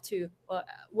would love to,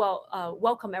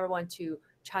 welcome everyone to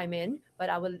chime in, but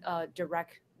I will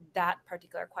direct that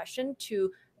particular question to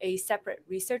a separate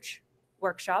research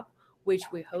workshop, which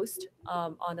we host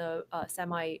on a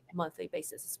semi-monthly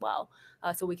basis as well.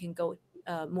 So we can go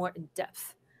more in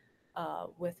depth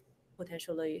with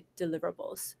potentially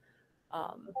deliverables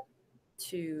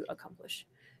to accomplish.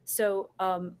 So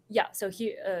so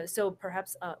here, so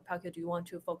perhaps Palkia, do you want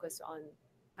to focus on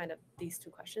kind of these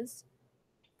two questions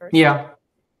first? Yeah,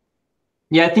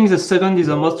 I think the second is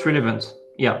the most relevant.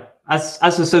 Yeah, as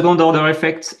a second order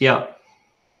effect. Yeah,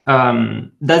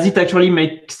 does it actually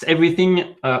make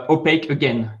everything opaque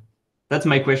again? That's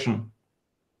my question.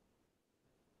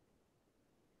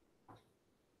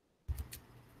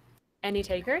 Any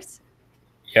takers?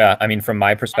 Yeah, I mean, from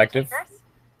my perspective,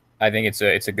 I think it's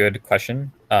a good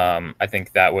question. I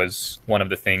think that was one of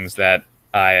the things that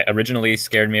originally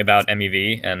scared me about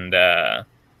MEV, and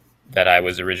that I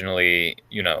was originally,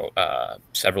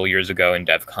 several years ago in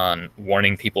DevCon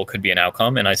warning people could be an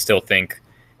outcome, and I still think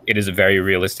it is a very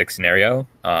realistic scenario.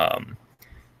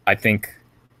 I think,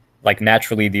 like,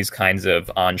 naturally, these kinds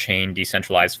of on-chain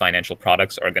decentralized financial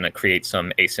products are going to create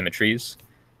some asymmetries.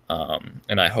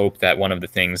 And I hope that one of the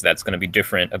things that's going to be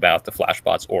different about the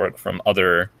Flashbots org from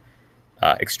other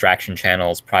extraction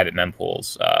channels, private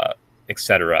mempools,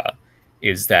 etc.,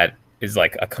 is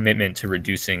like a commitment to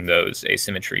reducing those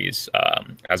asymmetries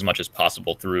as much as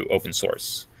possible through open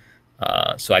source.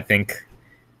 So I think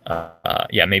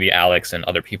yeah, maybe Alex and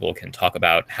other people can talk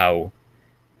about how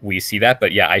we see that.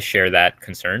 But yeah, I share that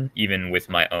concern, even with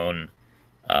my own,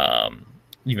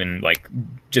 even like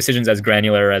decisions as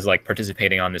granular as like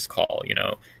participating on this call. You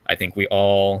know, I think we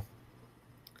all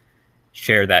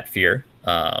share that fear.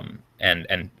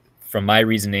 And from my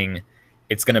reasoning,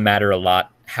 it's going to matter a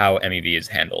lot how MEV is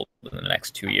handled in the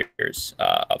next 2 years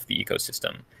of the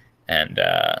ecosystem. And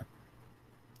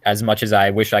as much as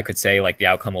I wish I could say like the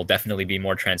outcome will definitely be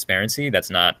more transparency, that's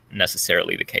not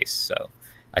necessarily the case. So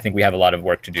I think we have a lot of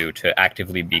work to do to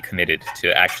actively be committed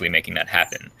to actually making that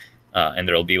happen. And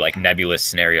there will be like nebulous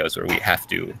scenarios where we have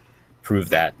to prove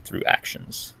that through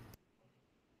actions.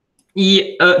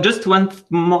 Yeah, just one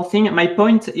more thing. My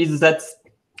point is that,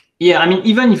 yeah, I mean,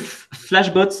 even if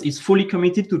Flashbots is fully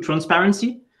committed to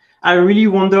transparency, I really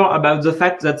wonder about the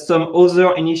fact that some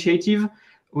other initiative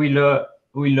will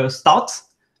start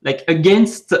like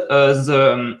against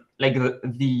the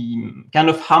kind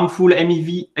of harmful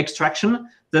MEV extraction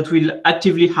that will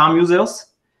actively harm users,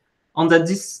 and that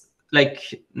this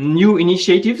like new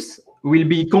initiatives will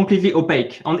be completely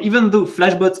opaque. And even though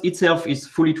Flashbots itself is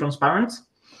fully transparent,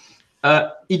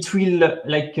 it will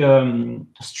like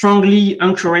strongly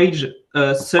encourage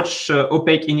such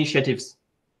opaque initiatives.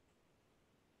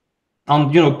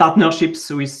 And partnerships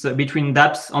with between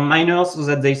dApps and miners so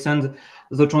that they send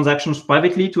the transactions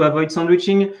privately to avoid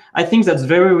sandwiching. I think that's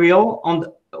very real. And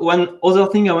one other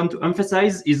thing I want to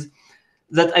emphasize is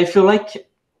that I feel like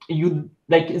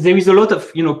there is a lot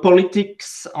of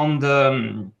politics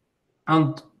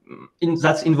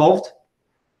that's involved,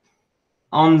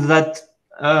 and that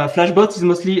Flashbots is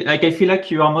mostly like, I feel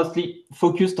like you are mostly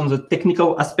focused on the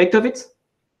technical aspect of it.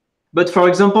 But for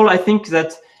example, I think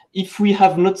that if we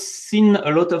have not seen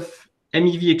a lot of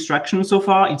MEV extraction so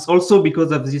far, it's also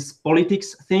because of this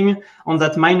politics thing, on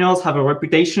that miners have a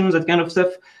reputation, that kind of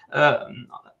stuff.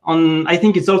 I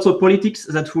think it's also politics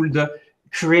that would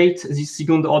create this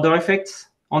second order effect.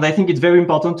 And I think it's very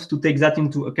important to take that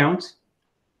into account.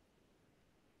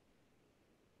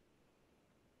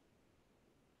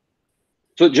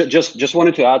 So just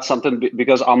wanted to add something,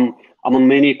 because I'm on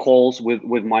many calls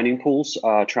with mining pools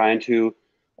trying to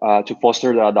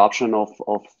foster the adoption of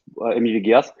MEV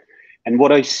Geth. And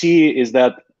what I see is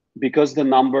that because the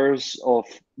numbers of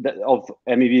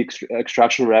MEV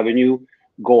extraction revenue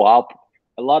go up,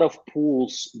 a lot of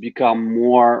pools become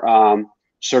more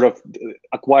sort of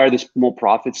acquire this more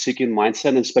profit-seeking mindset,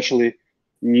 and especially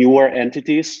newer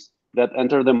entities that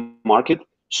enter the market.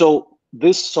 So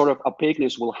this sort of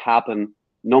opaqueness will happen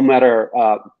no matter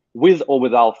with or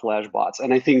without Flashbots.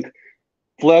 And I think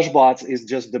Flashbots is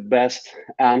just the best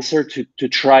answer to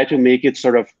try to make it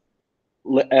sort of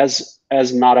as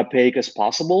not opaque as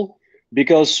possible,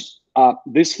 because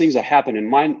these things are happening.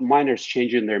 Miners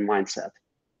changing their mindset.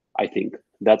 I think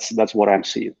that's what I'm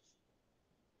seeing.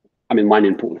 I mean,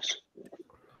 mining pools.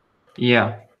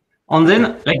 Yeah, and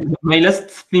then like my last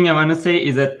thing I want to say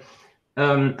is that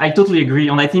I totally agree,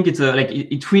 and I think it's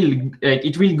it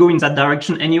will go in that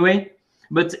direction anyway.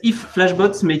 But if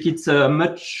Flashbots make it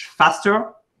much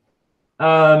faster,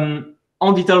 and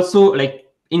it also like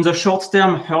in the short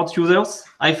term hurt users,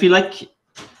 I feel like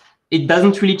it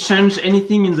doesn't really change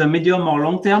anything in the medium or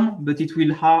long term, but it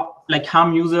will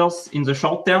harm users in the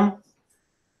short term.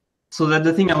 So that's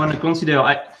the thing I want to consider.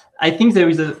 I think there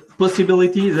is a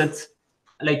possibility that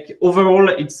like overall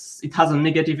it has a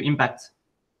negative impact.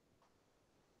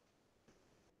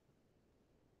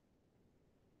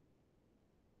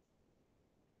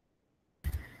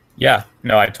 Yeah,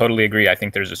 no, I totally agree. I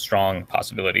think there's a strong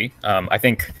possibility. I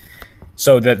think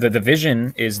so. The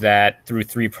vision is that through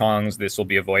 3 prongs, this will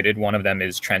be avoided. One of them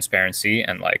is transparency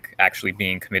and like actually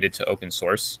being committed to open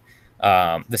source.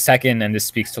 The second, and this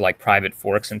speaks to like private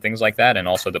forks and things like that, and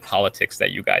also the politics that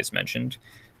you guys mentioned.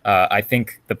 I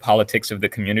think the politics of the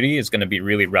community is going to be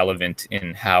really relevant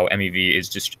in how MEV is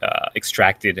just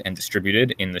extracted and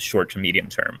distributed in the short to medium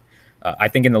term. I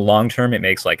think in the long term, it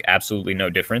makes like absolutely no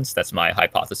difference. That's my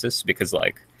hypothesis, because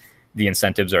like the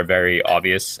incentives are very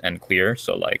obvious and clear.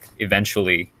 So like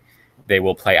eventually they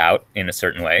will play out in a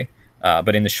certain way.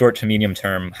 But in the short to medium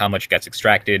term, how much gets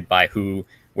extracted by who,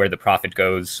 where the profit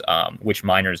goes, which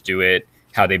miners do it,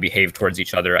 how they behave towards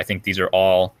each other. I think these are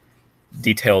all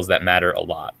details that matter a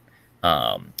lot.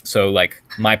 So like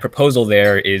my proposal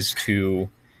there is to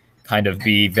kind of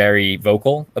be very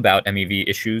vocal about MEV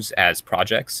issues as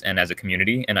projects and as a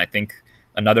community. And I think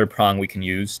another prong we can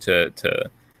use to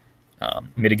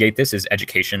mitigate this is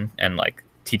education and like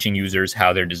teaching users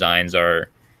how their designs are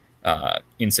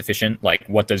insufficient. Like,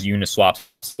 what does Uniswap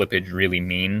slippage really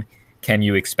mean? Can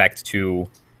you expect to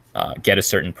get a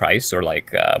certain price, or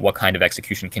like what kind of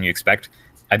execution can you expect?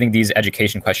 I think these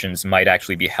education questions might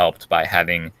actually be helped by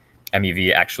having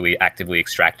MEV actually actively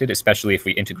extracted, especially if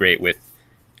we integrate with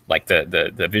like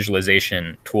the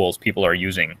visualization tools people are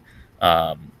using.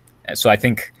 So I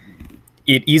think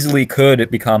it easily could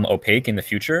become opaque in the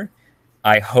future.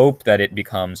 I hope that it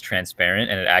becomes transparent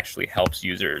and it actually helps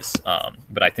users.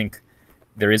 But I think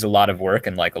there is a lot of work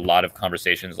and like a lot of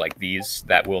conversations like these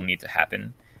that will need to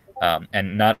happen.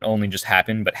 And not only just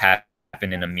happen, but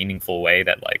happen in a meaningful way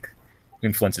that like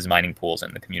influences mining pools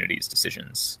and the community's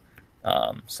decisions.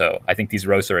 So I think these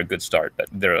roasts are a good start, but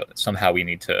somehow we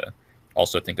need to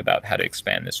also think about how to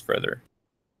expand this further.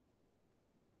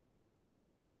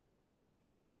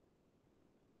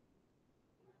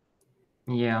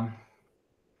 Yeah.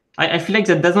 I feel like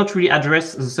that does not really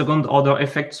address the second order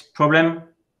effects problem,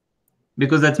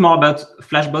 because that's more about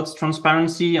Flashbots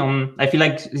transparency. I feel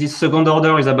like this second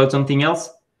order is about something else,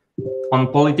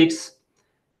 on politics.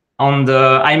 And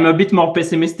I'm a bit more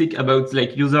pessimistic about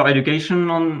like user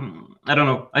education. I don't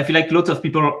know. I feel like lots of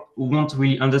people who won't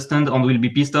really understand and will be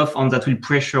pissed off, and that will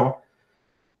pressure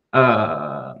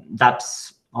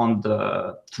dApps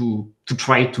to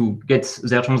try to get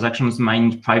their transactions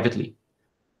mined privately.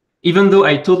 Even though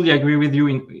I totally agree with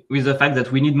you with the fact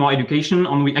that we need more education,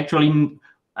 and we actually,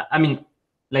 I mean,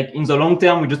 like in the long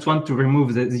term, we just want to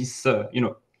remove these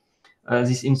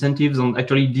incentives and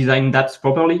actually design dApps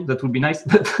properly. That would be nice.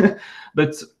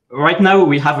 But right now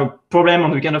we have a problem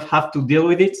and we kind of have to deal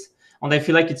with it. And I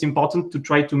feel like it's important to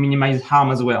try to minimize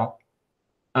harm as well.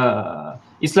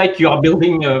 It's like you are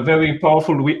building a very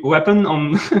powerful weapon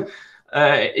and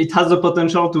it has the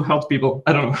potential to hurt people.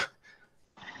 I don't know.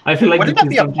 I feel like wouldn't that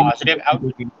be a positive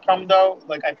outcome though?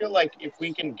 Like I feel like if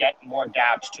we can get more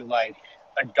dApps to like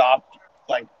adopt,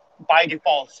 like by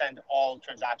default send all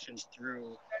transactions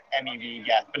through MEV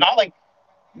get, but not like,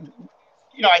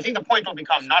 you know, I think the point will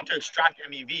become not to extract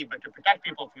MEV, but to protect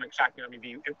people from extracting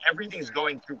MEV. If everything's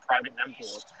going through private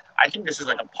mempools, I think this is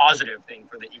like a positive thing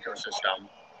for the ecosystem.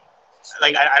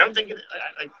 Like I don't think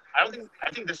I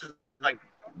think this is like,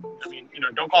 I mean, you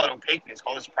know, don't call it opaqueness,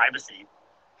 call this privacy.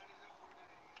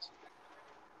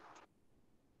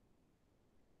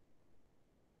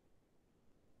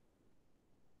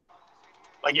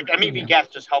 Like if MEV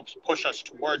gets just helps push us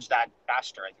towards that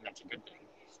faster, I think that's a good thing.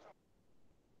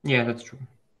 Yeah, that's true.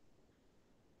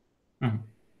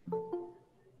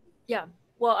 Yeah,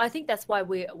 well, I think that's why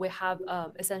we have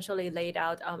essentially laid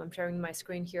out, I'm sharing my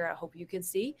screen here, I hope you can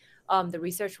see, the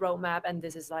research roadmap, and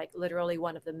this is like literally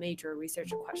one of the major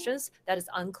research questions that is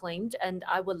unclaimed, and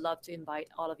I would love to invite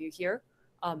all of you here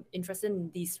interested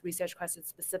in these research questions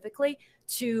specifically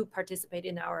to participate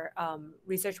in our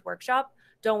research workshop.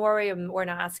 Don't worry, we're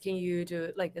not asking you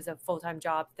to like as a full-time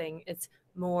job thing. It's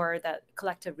more that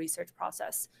collective research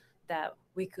process that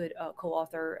we could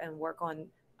co-author and work on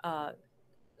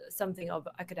something of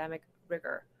academic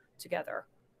rigor together.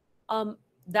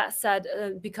 That said,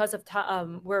 because of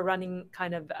time, we're running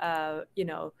kind of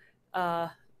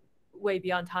way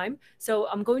beyond time, so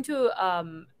I'm going to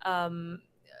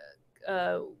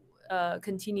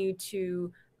continue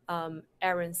to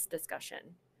Aaron's discussion.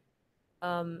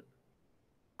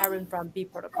 Aaron from B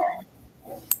Protocol.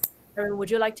 Aaron,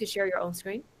 would you like to share your own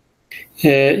screen?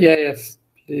 Yes,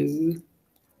 please.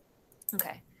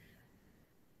 Okay.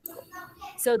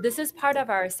 So this is part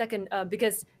of our second,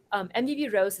 because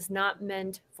MEV Roast is not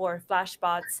meant for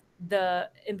Flashbots, the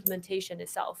implementation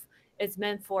itself. It's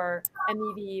meant for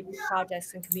MEV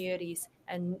projects and communities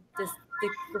and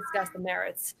discuss the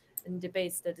merits and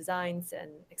debates the designs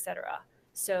and etc.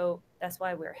 So that's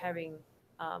why we're having,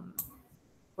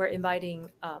 we're inviting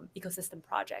ecosystem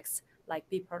projects like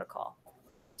B Protocol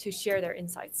to share their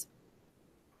insights.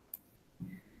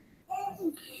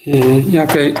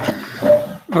 Okay.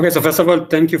 Okay, so first of all,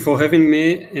 thank you for having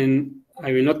me, and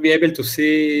I will not be able to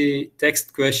see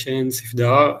text questions if there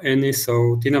are any,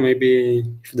 so Tina, maybe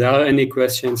if there are any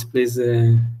questions, please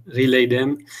relay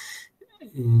them.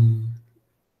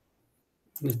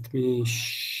 Let me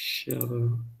share,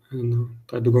 I don't know,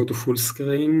 try to go to full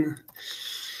screen.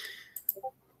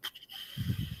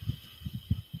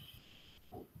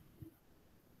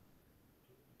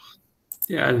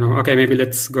 Yeah, I don't know. Okay, maybe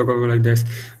let's go like this.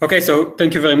 Okay, so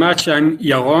thank you very much. I'm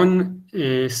Yaron,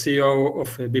 CEO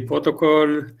of B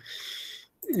Protocol.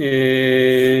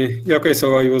 Okay,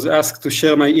 so I was asked to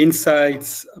share my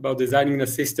insights about designing a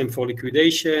system for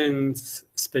liquidations,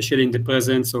 especially in the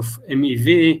presence of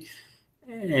MEV.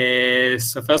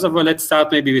 So first of all, let's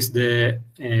start maybe with the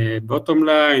bottom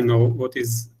line, or what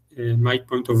is my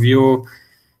point of view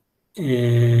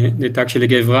that actually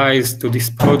gave rise to this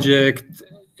project.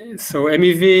 So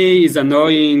MEV is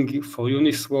annoying for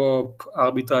Uniswap,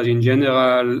 arbitrage in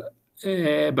general,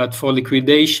 but for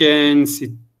liquidations,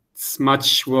 it's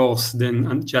much worse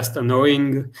than just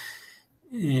annoying.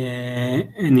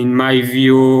 And in my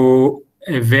view,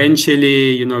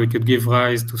 eventually, it could give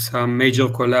rise to some major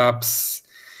collapse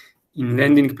in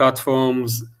lending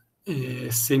platforms,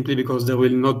 simply because there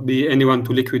will not be anyone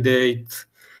to liquidate,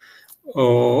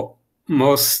 or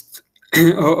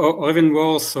or even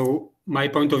worse. So my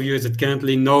point of view is that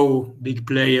currently no big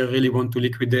player really want to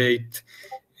liquidate,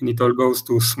 and it all goes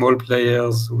to small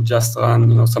players who just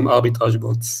run, some arbitrage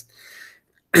bots.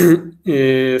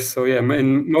 So yeah,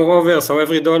 and moreover, so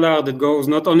every dollar that goes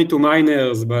not only to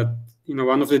miners, but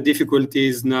one of the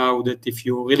difficulties now that if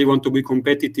you really want to be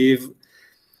competitive,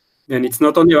 then it's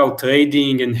not only about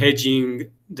trading and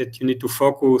hedging that you need to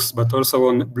focus, but also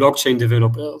on blockchain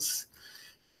developers.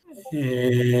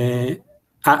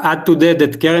 Add to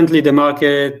that currently the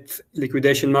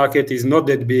liquidation market is not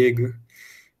that big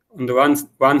on the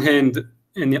one hand,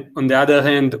 and on the other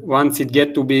hand, once it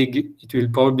gets too big, it will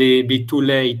probably be too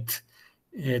late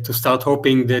to start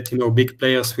hoping that big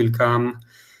players will come.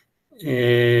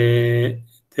 Then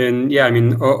yeah,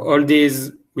 all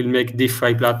these will make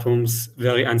DeFi platforms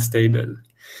very unstable.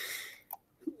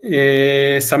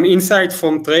 Some insight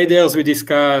from traders we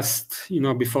discussed,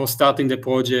 before starting the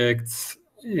projects.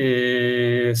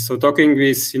 So talking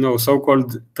with,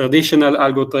 so-called traditional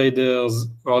algo traders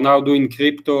who are now doing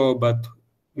crypto, but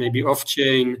maybe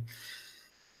off-chain.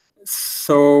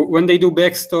 So when they do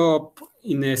backstop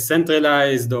in a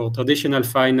centralized or traditional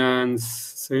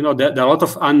finance, so there are a lot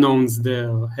of unknowns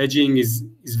there. Hedging is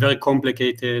very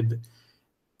complicated.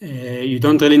 You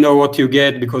don't really know what you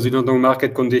get because you don't know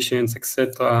market conditions,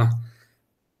 etc.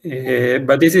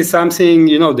 But this is something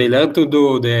they learn to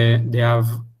do. They have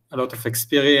a lot of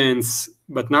experience.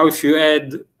 But now, if you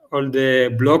add all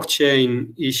the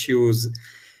blockchain issues,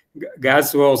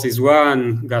 gas wars is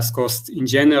one, gas cost in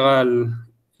general,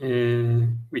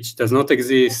 which does not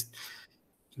exist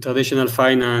in traditional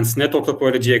finance, network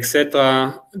topology,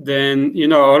 etc. Then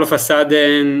all of a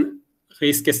sudden,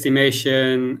 risk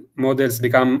estimation models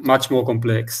become much more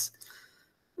complex.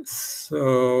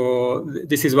 So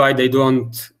this is why they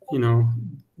don't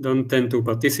tend to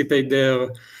participate there.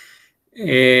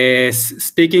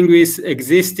 Speaking with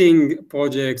existing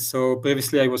projects, so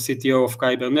previously I was CTO of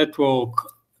Kyber Network.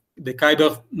 The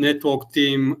Kyber Network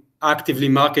team actively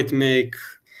market make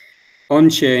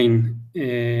on-chain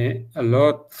a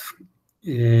lot,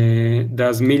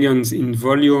 does millions in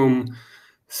volume.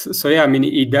 So yeah,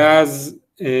 it does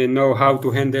know how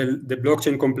to handle the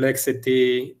blockchain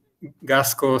complexity,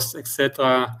 gas costs,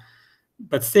 etc.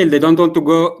 But still, they didn't want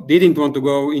to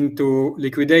go into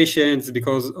liquidations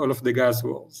because all of the gas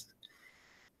wars.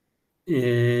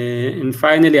 And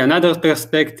finally, another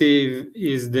perspective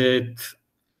is that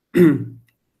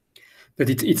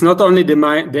it's not only the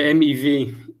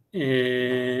MEV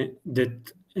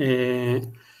that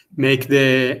make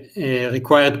the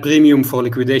required premium for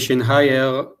liquidation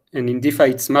higher, and in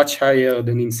DeFi it's much higher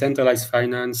than in centralized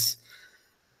finance.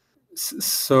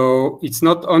 So it's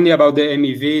not only about the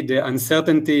MEV, the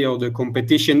uncertainty or the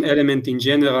competition element in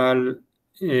general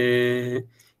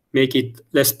make it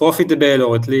less profitable,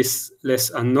 or at least less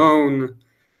unknown.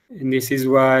 And this is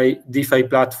why DeFi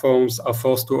platforms are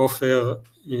forced to offer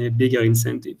bigger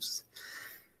incentives.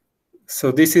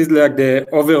 So this is like the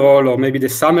overall, or maybe the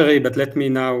summary, but let me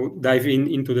now dive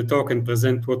into the talk and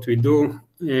present what we do.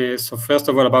 So first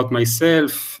of all, about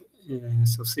myself,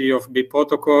 so CEO of B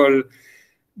Protocol.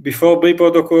 Before B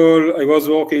Protocol, I was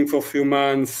working for a few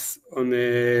months on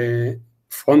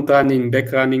front-running,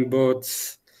 back-running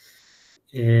bots,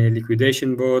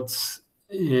 liquidation bots.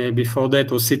 Before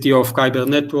that was CTO of Kyber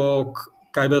Network.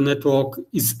 Kyber Network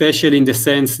is special in the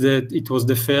sense that it was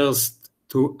the first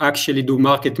to actually do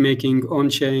market making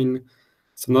on-chain.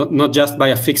 So not just by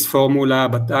a fixed formula,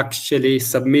 but actually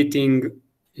submitting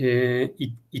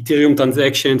Ethereum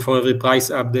transaction for every price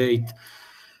update,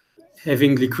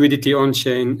 having liquidity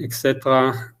on-chain,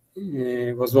 etc.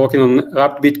 Was working on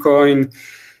wrapped Bitcoin.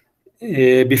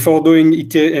 Before doing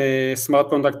smart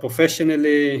contract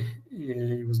professionally,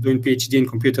 I was doing PhD in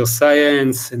computer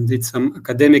science and did some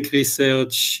academic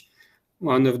research.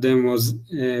 One of them was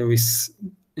with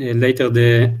later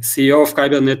the CEO of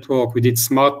Kyber Network. We did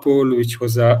Smart Pool, which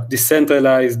was a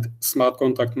decentralized smart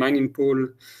contract mining pool,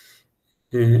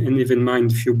 and even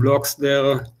mined a few blocks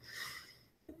there.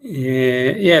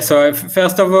 So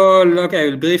first of all, I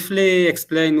will briefly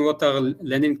explain what are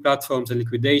lending platforms and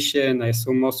liquidation. I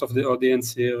assume most of the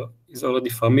audience here is already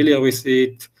familiar with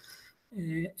it.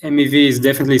 MEV is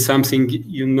definitely something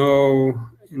you know,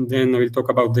 and then I will talk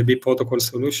about the B protocol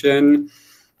solution.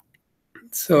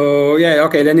 So yeah,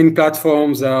 okay, lending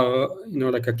platforms are,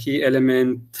 like a key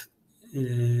element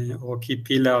or key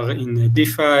pillar in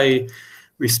DeFi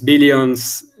with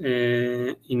billions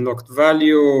in locked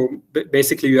value.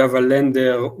 Basically, you have a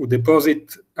lender who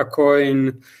deposit a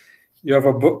coin. You have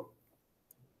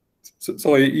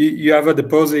you have a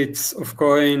deposits of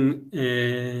coin.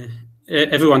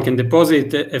 Everyone can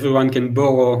deposit. Everyone can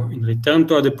borrow in return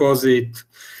to a deposit.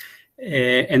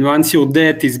 And once your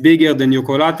debt is bigger than your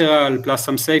collateral plus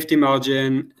some safety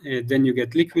margin, then you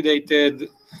get liquidated.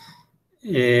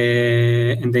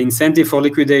 And the incentive for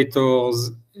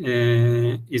liquidators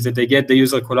is that they get the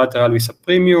user collateral with a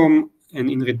premium, and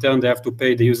in return they have to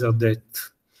pay the user debt.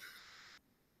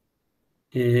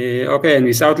 Okay, and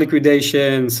without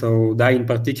liquidation, so DAI in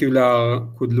particular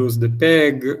could lose the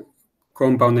peg,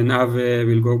 Compound and Aave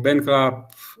will go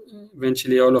bankrupt.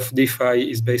 Eventually, all of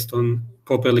DeFi is based on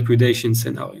proper liquidation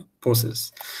scenario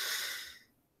process.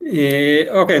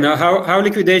 Okay, now how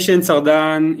liquidations are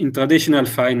done in traditional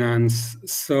finance.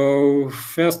 So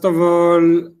first of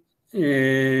all,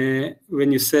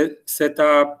 when you set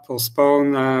up or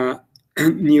spawn a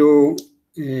new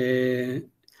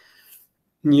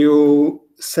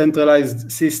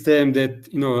centralized system that,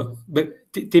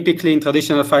 but typically in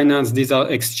traditional finance, these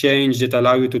are exchanges that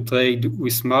allow you to trade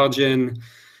with margin.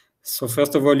 So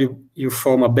first of all, you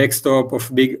form a backstop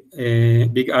of big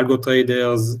algo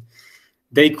traders.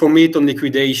 They commit on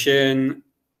liquidation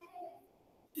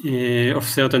of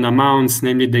certain amounts,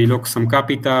 namely they lock some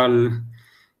capital.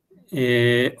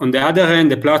 On the other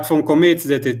hand, the platform commits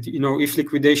that if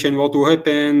liquidation were to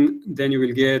happen, then you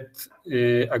will get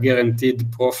a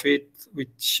guaranteed profit,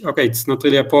 which, okay, it's not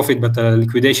really a profit, but a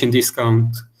liquidation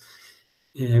discount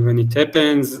when it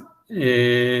happens.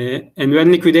 And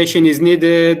when liquidation is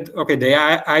needed, okay, they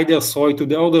either throw it to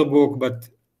the order book, but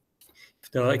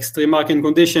if there are extreme market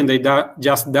conditions, they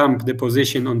just dump the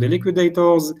position on the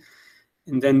liquidators,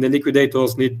 and then the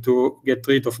liquidators need to get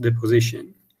rid of the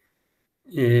position.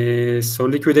 So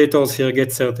liquidators here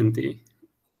get certainty,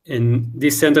 and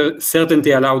this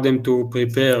certainty allows them to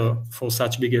prepare for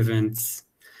such big events.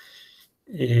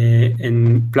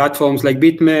 And platforms like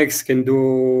BitMEX can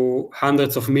do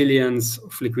hundreds of millions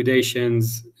of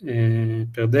liquidations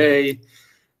per day.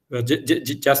 But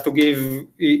just to give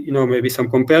maybe some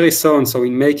comparison, so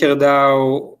in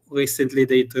MakerDAO recently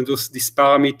they introduced this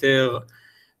parameter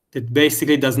that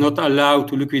basically does not allow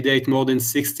to liquidate more than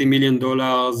 $60 million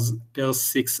per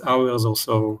 6 hours or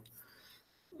so.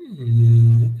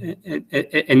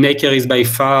 And Maker is by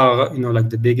far, like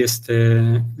the biggest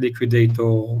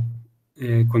liquidator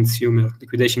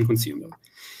liquidation consumer.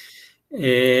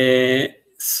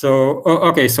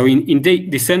 So in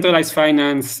decentralized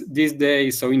finance these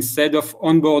days, so instead of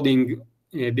onboarding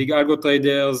big algo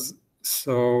traders,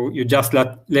 so you just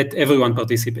let everyone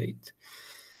participate.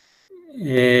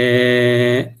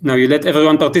 Now you let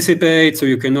everyone participate, so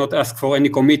you cannot ask for any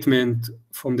commitment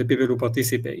from the people who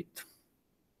participate.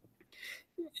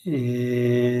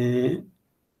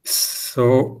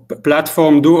 So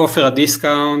platform do offer a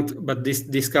discount, but this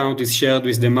discount is shared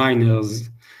with the miners,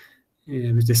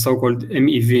 with the so-called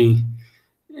MEV.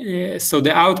 So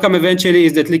the outcome eventually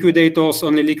is that liquidators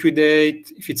only liquidate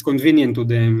if it's convenient to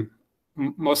them.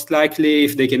 Most likely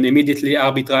if they can immediately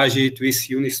arbitrage it with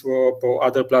Uniswap or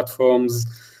other platforms.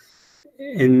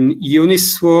 And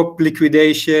Uniswap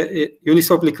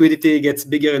liquidity gets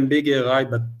bigger and bigger, right?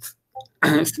 But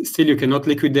still you cannot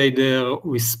liquidate there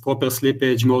with proper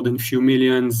slippage more than a few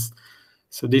millions.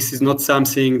 So this is not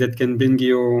something that can bring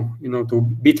you, to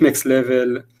BitMEX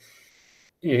level.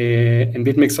 And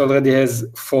BitMEX already has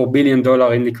 $4 billion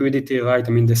in liquidity, right?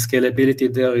 I mean, the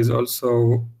scalability there is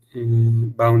also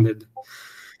bounded.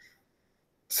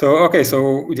 So, okay,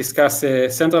 so we discuss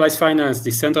centralized finance,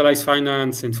 decentralized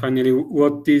finance, and finally,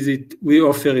 what is it we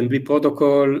offer in B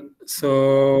protocol?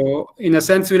 So, in a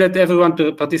sense, we let everyone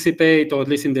participate, or at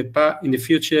least in the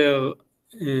future.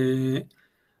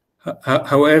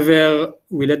 However,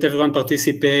 we let everyone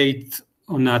participate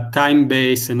on a time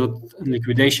base and not a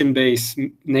liquidation base.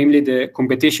 Namely, the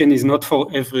competition is not for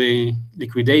every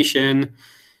liquidation,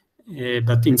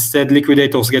 but instead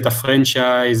liquidators get a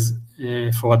franchise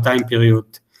for a time period,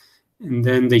 and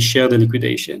then they share the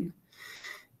liquidation.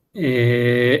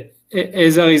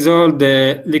 As a result,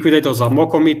 the liquidators are more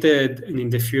committed, and in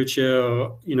the future,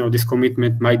 this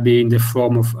commitment might be in the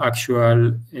form of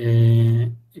actual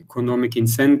economic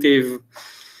incentive.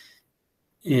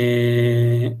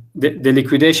 The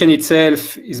liquidation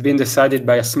itself is being decided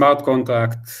by a smart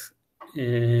contract,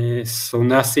 so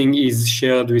nothing is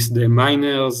shared with the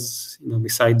miners,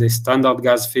 beside the standard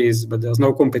gas fees, but there's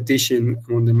no competition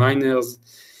among the miners.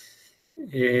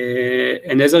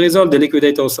 And as a result, the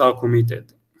liquidators are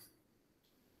committed.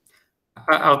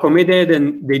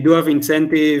 And they do have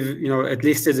incentive, at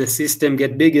least as the system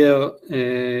get bigger,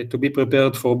 to be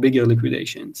prepared for bigger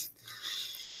liquidations.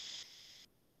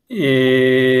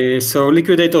 So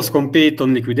liquidators compete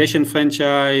on liquidation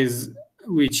franchise,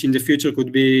 which in the future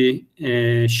could be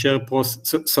share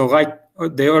process. So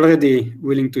they're already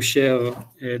willing to share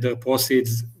their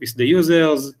proceeds with the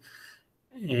users.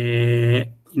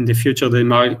 In the future, there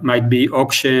might be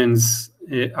auctions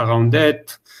around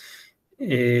that.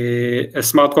 A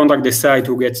smart contract decides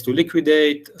who gets to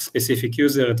liquidate a specific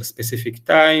user at a specific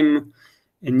time,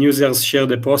 and users share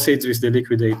the proceeds with the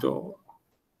liquidator.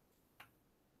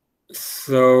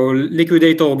 So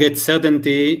liquidator gets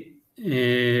certainty,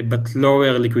 but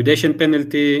lower liquidation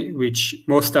penalty, which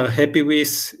most are happy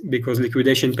with because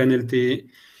liquidation penalty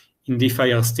in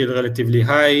DeFi are still relatively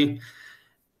high.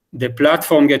 The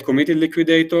platform get committed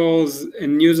liquidators,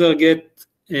 and user get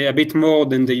a bit more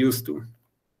than they used to.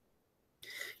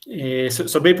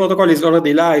 So B protocol is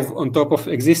already live on top of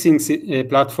existing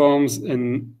platforms,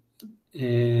 and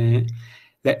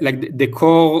like the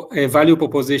core value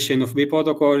proposition of B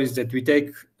protocol is that we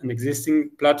take an existing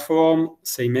platform,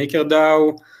 say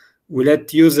MakerDAO, we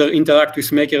let user interact with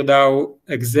MakerDAO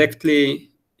exactly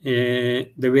the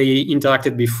way he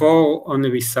interacted before,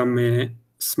 only with some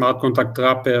smart contract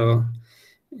wrapper,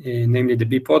 namely the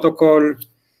B protocol.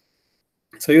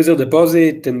 So user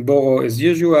deposit and borrow as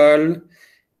usual,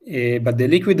 but the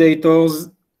liquidators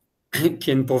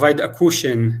can provide a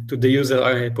cushion to the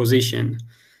user position.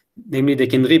 Namely, they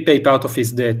can repay part of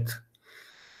his debt.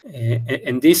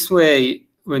 And this way,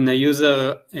 when a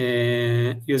user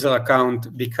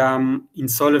account become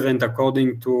insolvent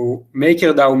according to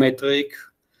MakerDAO metric,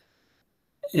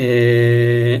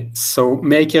 so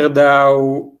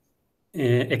MakerDAO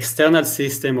external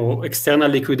system or external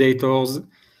liquidators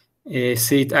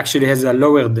see it actually has a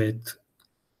lower debt.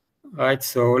 Right,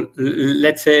 so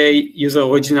let's say user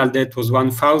original debt was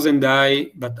 1,000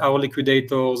 DAI, but our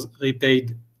liquidators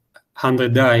repaid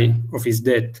 100 DAI of his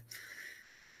debt.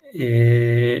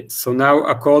 So now,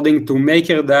 according to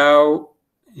MakerDAO,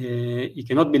 he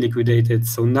cannot be liquidated.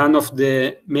 So none of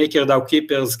the MakerDAO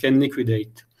keepers can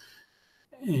liquidate.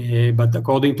 But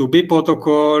according to B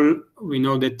protocol, we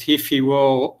know that if he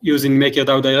were using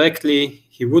MakerDAO directly,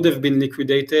 he would have been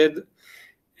liquidated.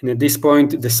 And at this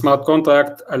point, the smart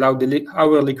contract allowed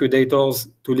our liquidators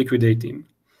to liquidate him.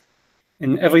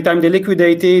 And every time they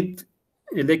liquidate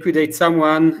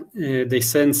someone, they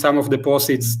send some of the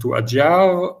proceeds to a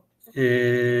jar.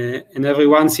 And every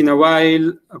once in a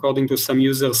while, according to some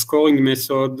user scoring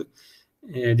method,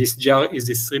 this jar is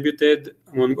distributed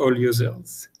among all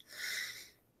users.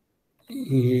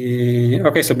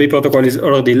 Okay, so B protocol is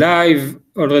already live,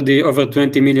 already over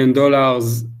 $20 million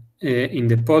in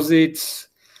deposits.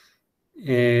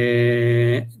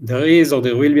 There is or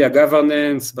there will be a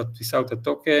governance, but without a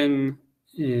token.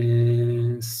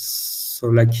 So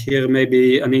like here,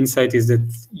 maybe an insight is that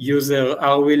users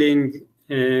are willing,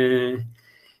 like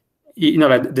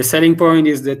the selling point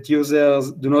is that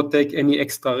users do not take any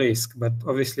extra risk, but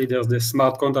obviously there's the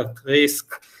smart contract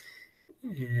risk.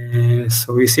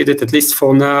 So we see that at least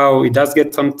for now, it does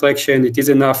get some traction. It is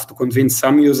enough to convince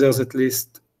some users at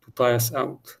least to try us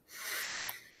out.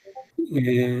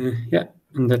 Yeah,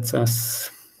 and that's us.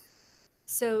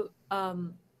 So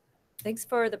thanks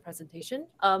for the presentation.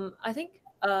 I think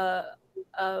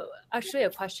actually a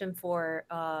question for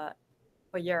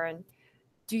Yaron.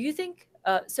 Do you think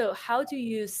so? How do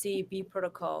you see B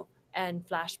protocol and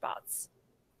Flashbots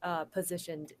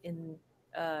positioned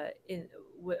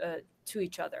to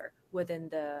each other within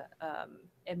the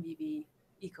MEV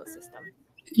ecosystem?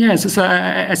 Yes, so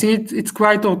I think it's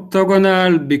quite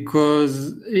orthogonal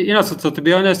because, so to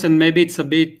be honest, and maybe it's a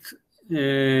bit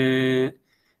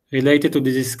related to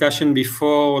the discussion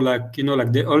before, like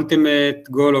the ultimate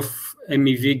goal of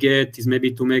MEV Get is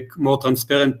maybe to make more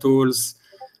transparent tools.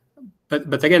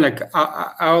 But again, like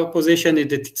our position is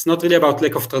that it's not really about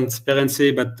lack of transparency,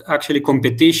 but actually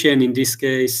competition in this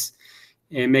case,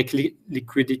 make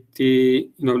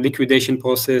liquidation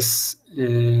process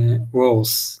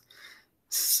worse.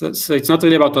 So it's not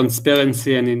really about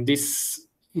transparency, and in this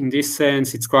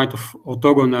sense, it's quite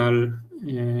orthogonal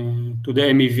to the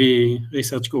MEV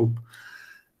research group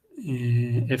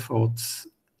efforts.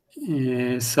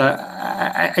 So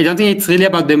I don't think it's really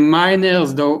about the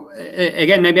miners, though.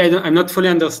 Again, maybe I'm not fully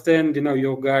understand,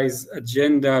 your guys'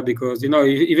 agenda, because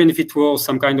even if it was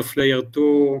some kind of layer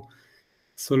 2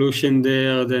 solution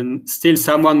there, then still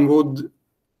someone would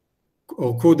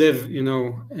or could have,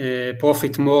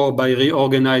 profit more by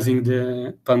reorganizing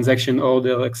the transaction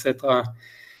order, etc.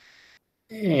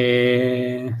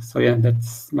 So yeah,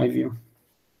 that's my view.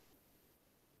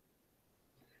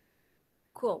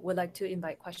 Cool. Would like to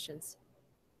invite questions.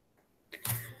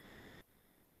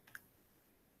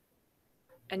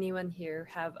 Anyone here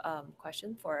have a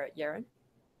question for Yaron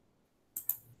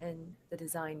and the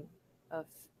design of?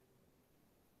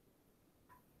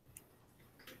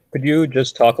 Could you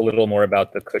just talk a little more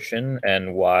about the cushion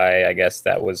and why I guess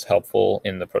that was helpful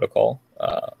in the protocol?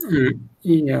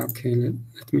 Yeah, okay,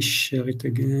 let me share it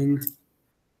again.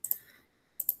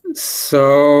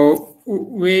 So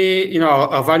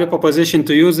our value proposition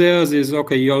to users is,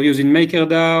 okay, you're using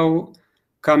MakerDAO,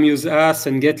 come use us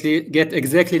and get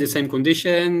exactly the same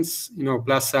conditions,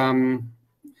 plus some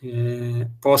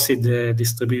POSIT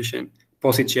distribution,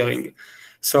 POSIT sharing.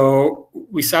 So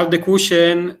without the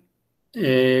cushion,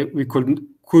 we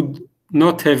could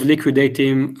not have liquidate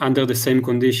him under the same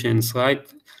conditions, right?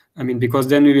 I mean, because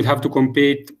then we will have to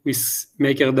compete with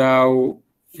MakerDAO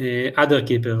other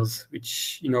keepers,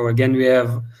 which, again, we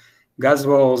have gas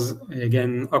wars.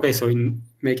 Again, okay, so in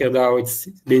MakerDAO, it's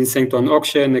being sent to an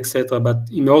auction, etc. But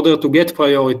in order to get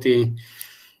priority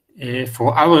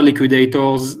for our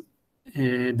liquidators,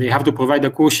 they have to provide a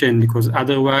cushion, because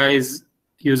otherwise,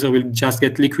 user will just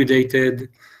get liquidated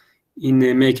in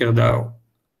MakerDAO.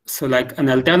 So like an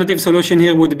alternative solution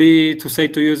here would be to say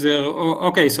to user, oh,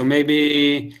 okay, so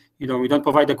maybe we don't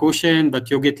provide a cushion,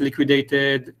 but you get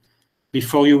liquidated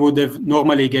before you would have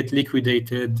normally get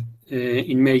liquidated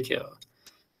in Maker.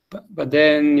 But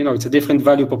then it's a different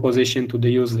value proposition to the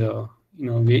user.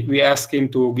 We ask him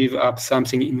to give up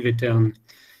something in return.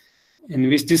 And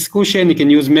with this cushion, he can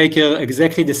use Maker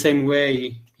exactly the same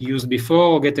way he used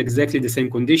before, get exactly the same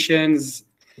conditions,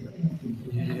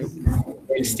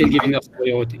 while still giving us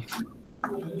priority.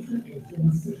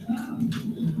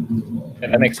 Yeah,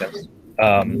 that makes sense.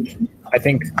 I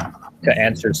think to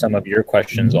answer some of your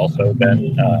questions also,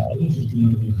 Ben,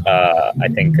 I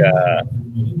think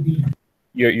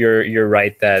you're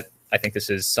right that I think this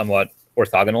is somewhat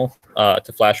orthogonal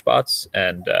to Flashbots,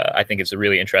 and I think it's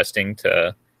really interesting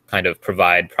to kind of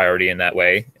provide priority in that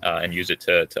way and use it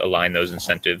to align those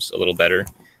incentives a little better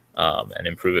and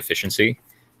improve efficiency.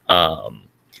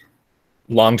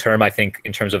 Long term, I think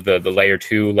in terms of the layer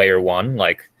 2, layer 1,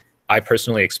 like I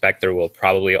personally expect there will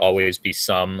probably always be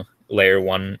some layer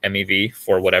 1 MEV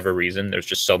for whatever reason. There's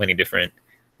just so many different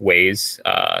ways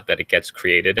that it gets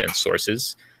created and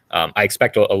sources. I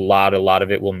expect a lot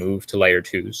of it will move to layer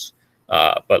 2s,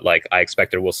 but like I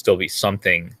expect there will still be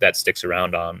something that sticks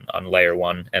around on layer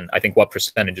 1. And I think what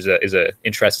percentage is a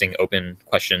interesting open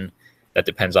question that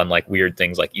depends on like weird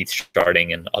things like ETH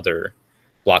sharding and other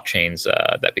blockchains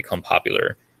that become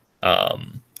popular.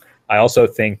 I also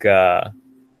think,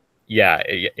 yeah,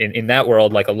 in that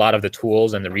world, like a lot of the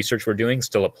tools and the research we're doing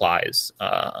still applies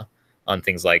on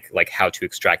things like how to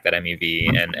extract that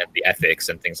MEV and the ethics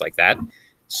and things like that.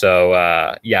 So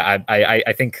yeah,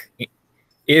 I think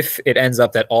if it ends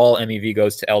up that all MEV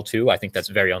goes to L2, I think that's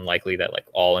very unlikely that like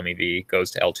all MEV goes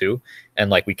to L2,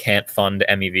 and like we can't fund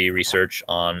MEV research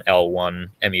on L1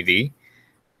 MEV.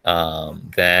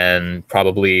 Then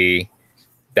probably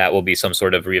that will be some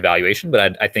sort of reevaluation.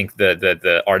 But I think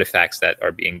the artifacts that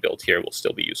are being built here will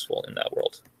still be useful in that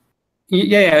world.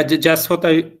 Yeah, just what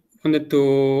I wanted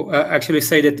to actually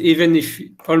say, that even if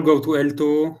all go to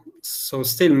L2, so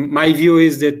still my view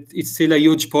is that it's still a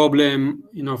huge problem,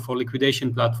 for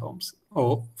liquidation platforms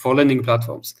or for lending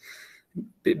platforms.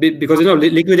 Because,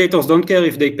 liquidators don't care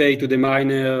if they pay to the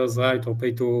miners, right, or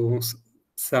pay to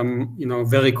some,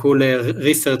 very cool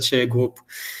research group.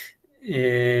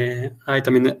 Right. I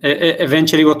mean,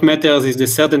 eventually what matters is the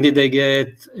certainty they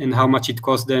get and how much it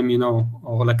costs them,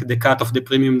 or like the cut of the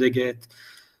premium they get.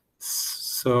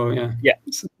 So, yeah. Yeah,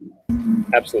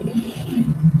 absolutely.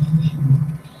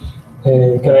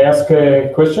 Can I ask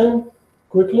a question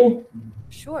quickly?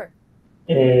 Sure.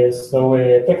 So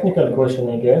a technical question,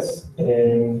 I guess.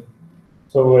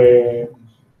 So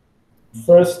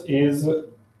first is,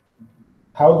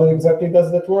 how exactly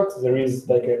does that work? There is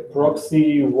like a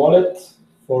proxy wallet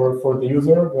for the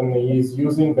user when he is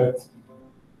using that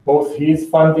both his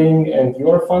funding and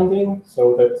your funding,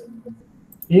 so that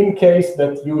in case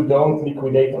that you don't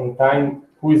liquidate on time,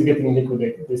 who is getting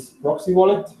liquidated? This proxy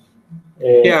wallet?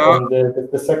 Yeah. And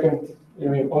the second,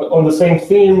 on the same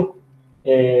theme,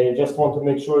 just want to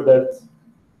make sure that,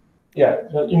 yeah,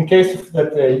 in case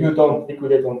that you don't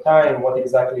liquidate on time, what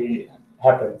exactly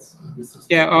happens?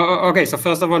 Yeah. Okay. So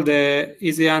first of all, the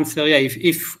easy answer, yeah,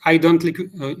 if I don't,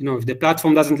 if the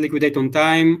platform doesn't liquidate on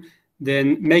time,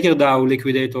 then MakerDAO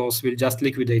liquidators will just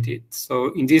liquidate it.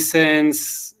 So in this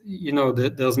sense,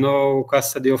 there's no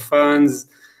custody of funds.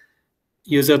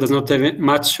 user does not have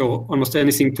much or almost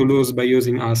anything to lose by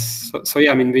using us. So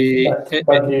yeah, I mean,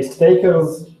 but the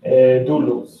stakers do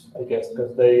lose, I guess,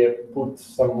 because they put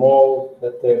some more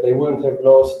that they wouldn't have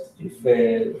lost if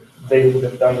they would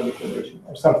have done the liquidation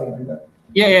or something like that.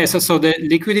 Yeah. So the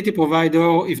liquidity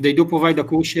provider, if they do provide a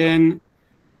cushion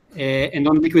and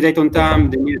don't liquidate on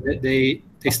time, then they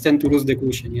stand to lose the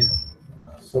cushion. Yeah.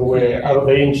 So are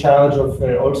they in charge of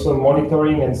also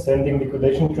monitoring and sending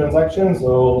liquidation transactions,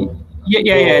 or?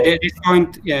 Yeah.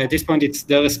 At this point, it's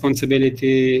their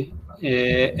responsibility,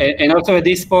 and also at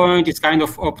this point, it's kind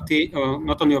of opt-in, or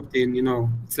not only opt-in.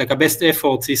 It's like a best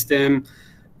effort system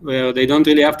where they don't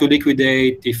really have to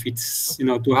liquidate if it's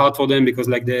too hard for them, because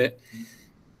like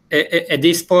at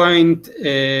this point,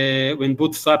 when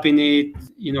bootstrapping it,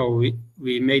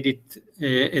 we made it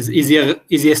as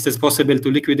easiest as possible to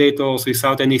liquidators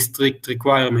without any strict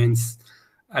requirements.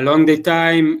 Along the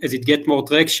time, as it gets more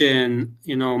traction,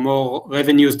 more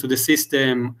revenues to the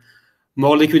system,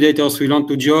 more liquidators we want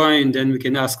to join, then we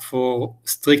can ask for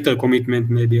stricter commitment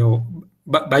maybe.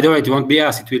 But by the way, it won't be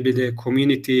us; it will be the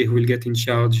community who will get in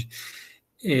charge.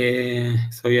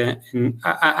 So yeah, and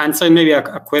answering maybe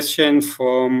a question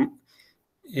from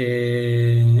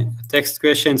a text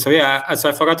question. So yeah, so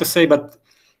I forgot to say, but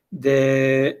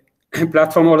the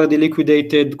platform already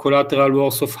liquidated collateral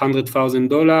worth of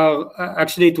 $100,000.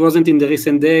 Actually, it wasn't in the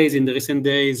recent days. In the recent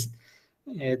days,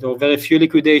 there were very few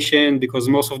liquidation because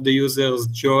most of the users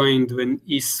joined when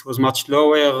ETH was much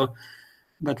lower.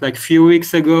 But like a few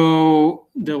weeks ago,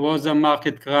 there was a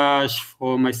market crash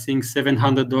from, I think,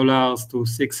 $700 to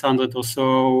 $600 or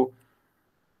so.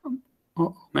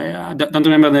 I don't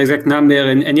remember the exact number.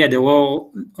 And yeah, there were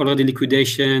already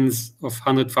liquidations of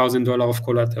 $100,000 of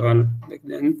collateral back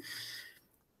then.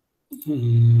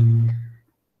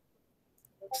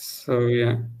 So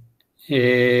yeah.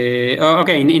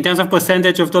 Okay, in terms of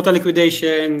percentage of total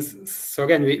liquidations, so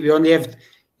again, we only have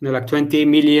like 20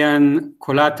 million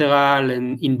collateral,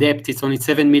 and in depth it's only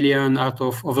 7 million out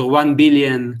of over 1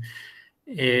 billion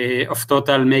of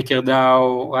total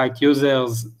MakerDAO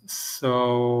users.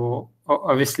 So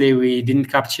obviously we didn't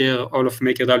capture all of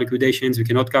MakerDAO liquidations. We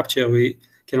cannot capture. We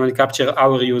can only capture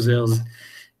our users,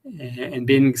 and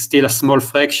being still a small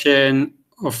fraction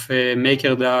of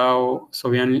MakerDAO, so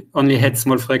we only had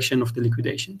small fraction of the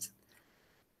liquidations.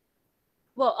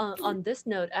 Well, on this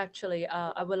note, actually,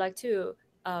 I would like to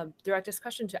direct this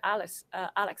question to Alex.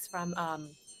 Alex from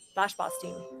Flashbots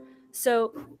team.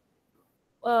 So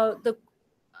the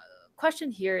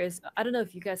question here is, I don't know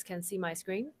if you guys can see my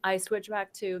screen. I switched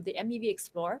back to the MEV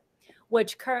Explorer,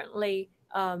 which currently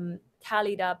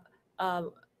tallied up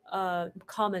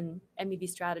common MEV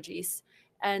strategies.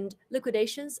 And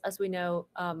liquidations, as we know,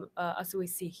 as we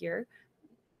see here,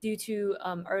 due to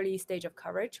early stage of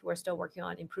coverage, we're still working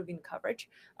on improving coverage,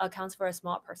 accounts for a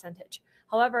small percentage.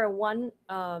 However, one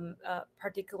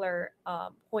particular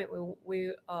point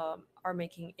we are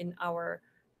making in our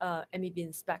MEV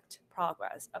inspect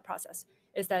process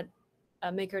is that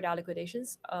MakerDAO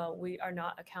liquidations, we are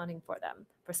not accounting for them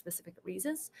for specific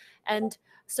reasons. And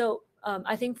so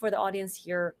I think for the audience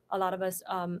here, a lot of us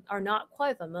are not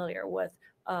quite familiar with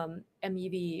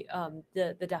MEV,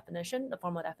 the definition, the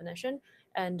formal definition,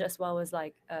 and as well as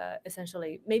like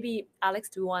essentially, maybe Alex,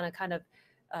 do you want to kind of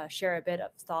share a bit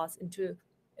of thoughts into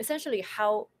essentially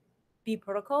how B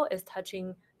protocol is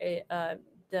touching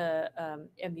the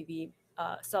MEV,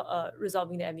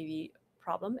 resolving the MEV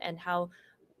problem, and how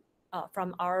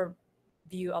from our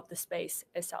view of the space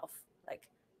itself, like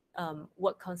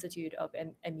what constitute of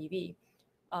MEV,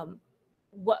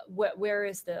 where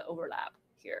is the overlap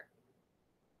here?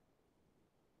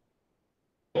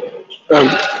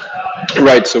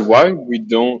 Right. So why we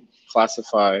don't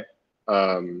classify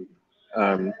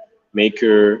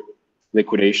maker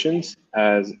liquidations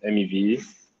as MEV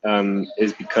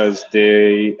is because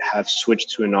they have switched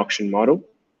to an auction model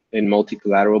in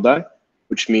multi-collateral DAI,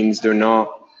 which means they're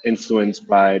not influenced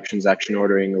by transaction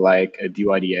ordering like a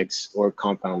DYDX or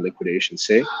compound liquidation,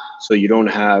 say. So you don't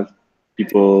have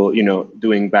people,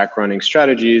 doing back running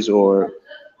strategies or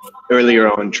earlier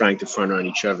on trying to front run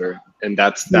each other, and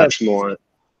that's more.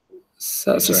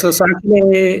 So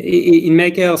actually, in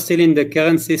Maker, still in the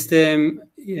current system,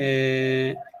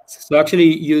 so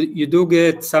actually you do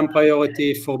get some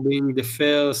priority for being the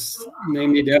first.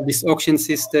 Namely, they have this auction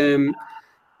system,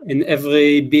 and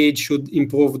every bid should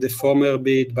improve the former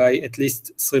bid by at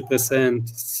least 3%.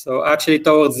 So actually,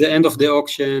 towards the end of the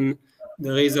auction,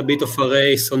 there is a bit of a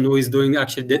race on who is doing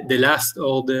actually the last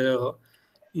order,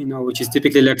 which is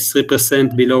typically like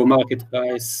 3% below market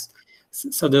price.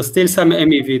 So there's still some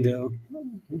MEV there.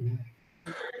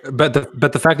 But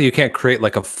the fact that you can't create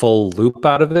like a full loop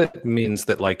out of it means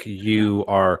that like you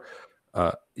are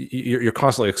you're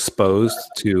constantly exposed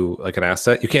to like an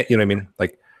asset. You can't, you know what I mean?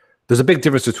 Like there's a big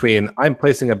difference between I'm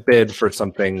placing a bid for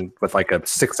something with like a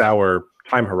 6-hour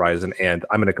time horizon and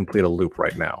I'm going to complete a loop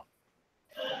right now.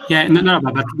 Yeah,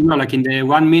 but you know, like in the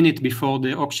 1 minute before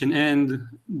the auction end,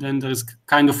 then there's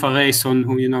kind of a race on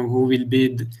who who will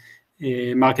bid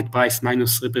market price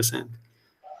minus 3%.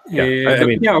 Yeah, I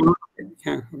mean, yeah.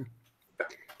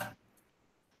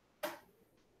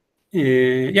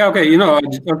 Okay.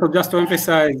 Also just to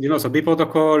emphasize, so B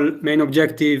protocol main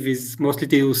objective is mostly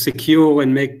to secure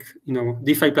and make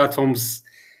DeFi platforms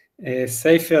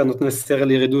safer, not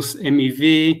necessarily reduce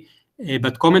MEV.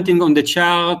 But commenting on the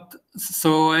chart,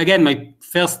 so again, my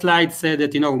first slide said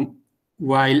that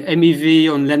while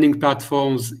MEV on lending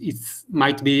platforms it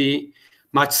might be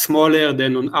much smaller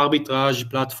than on arbitrage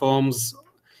platforms,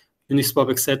 Uniswap,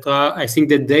 etc. I think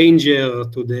the danger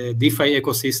to the DeFi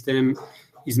ecosystem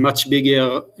is much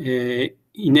bigger in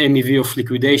MEV of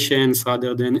liquidations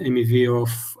rather than MEV of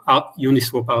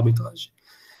Uniswap arbitrage.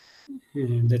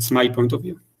 That's my point of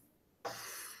view.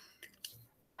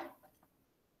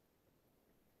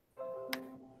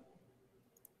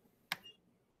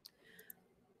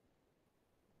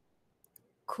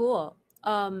 Cool.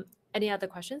 Any other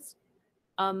questions?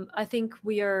 I think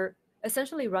we are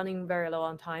essentially running very low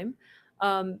on time.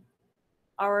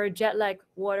 Our jet lag,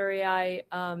 watery-eye,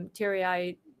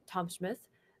 teary-eyed Tom Schmidt,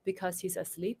 because he's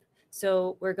asleep.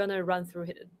 So we're going to run through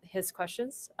his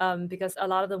questions because a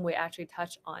lot of them we actually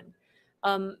touch on.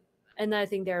 And I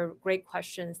think they're great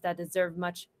questions that deserve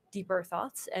much deeper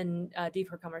thoughts and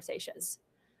deeper conversations.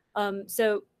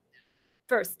 So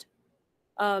first,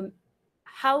 so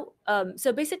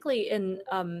basically in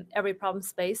every problem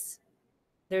space,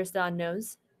 there's the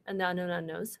unknowns and the unknown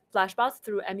unknowns. Flashbots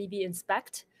through MEV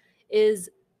inspect is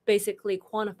basically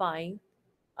quantifying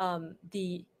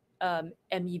the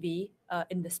MEV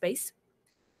in the space.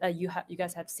 You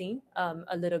guys have seen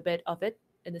a little bit of it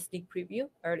in the sneak preview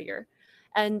earlier.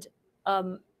 And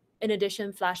in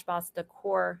addition, Flashbots, the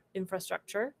core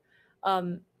infrastructure,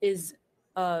 is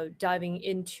diving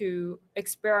into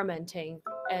experimenting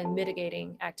and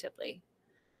mitigating actively.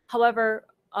 However,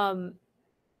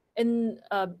 in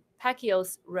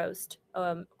Pacquiao's roast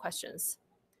questions,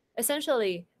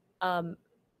 essentially,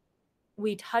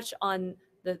 we touch on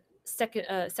the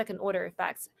second order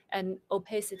effects and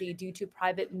opacity due to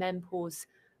private mempools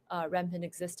rampant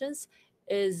existence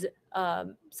is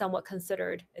somewhat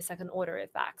considered a second order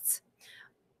effects.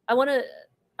 I want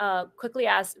to quickly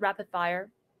ask rapid fire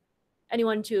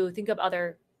anyone to think of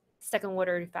other second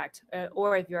order effect,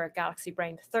 or if you're a galaxy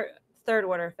brain, third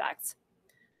order effects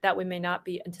that we may not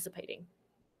be anticipating.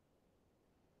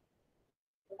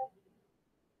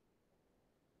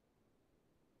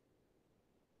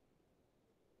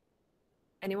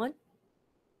 Anyone?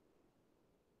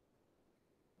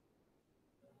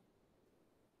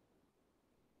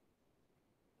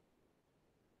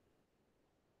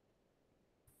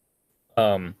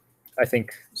 I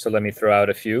think so. Let me throw out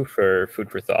a few for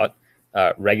food for thought.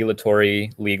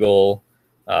 Regulatory, legal,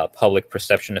 public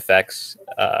perception effects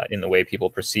in the way people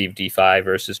perceive DeFi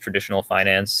versus traditional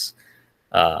finance,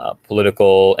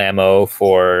 political ammo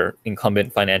for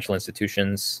incumbent financial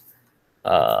institutions,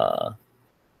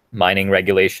 mining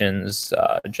regulations,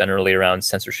 generally around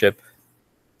censorship.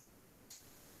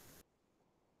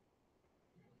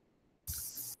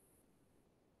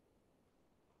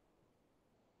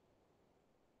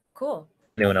 Cool.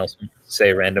 Anyone else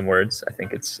say random words? I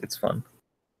think it's fun.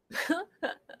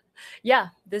 Yeah,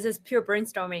 this is pure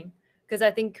brainstorming because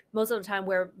I think most of the time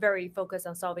we're very focused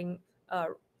on solving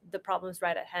the problems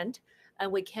right at hand,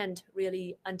 and we can't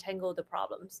really untangle the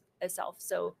problems itself.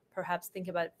 So perhaps think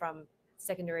about it from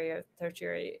secondary or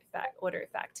tertiary order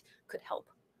effect could help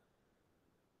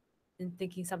in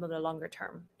thinking some of the longer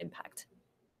term impact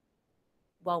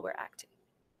while we're acting.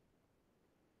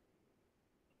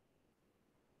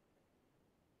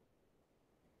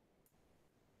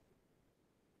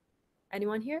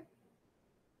 Anyone here?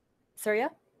 Surya?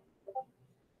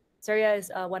 Surya is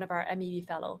one of our MEV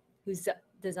fellow who's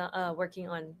working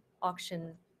on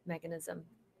auction mechanism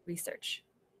research.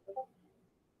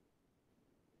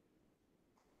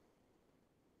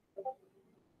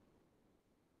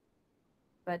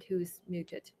 But who's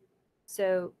muted.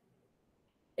 So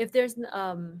if there's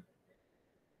no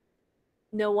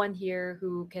one here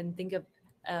who can think of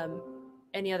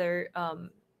any other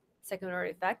secondary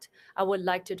effect, I would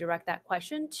like to direct that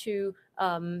question to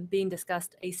being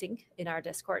discussed async in our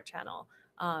Discord channel,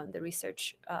 the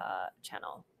research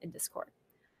channel in Discord.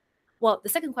 Well, the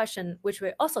second question, which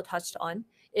we also touched on,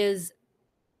 is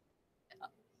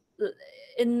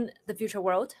in the future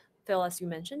world, Phil, as you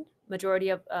mentioned, majority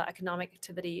of economic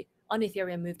activity on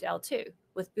Ethereum moved to L2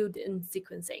 with built-in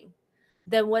sequencing.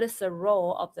 Then what is the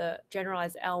role of the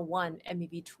generalized L1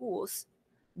 MEV tools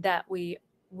that we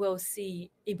will see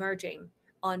emerging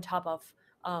on top of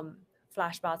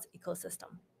Flashbots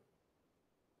ecosystem?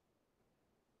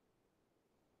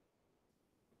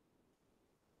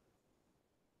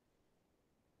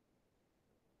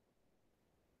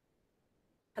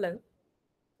 Hello?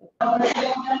 I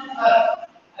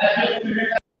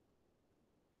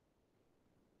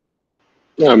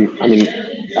mean,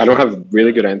 I don't have a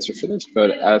really good answer for this, but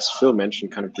as Phil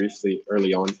mentioned kind of briefly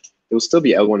early on, it will still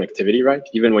be L1 activity, right?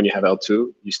 Even when you have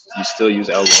L2, you still use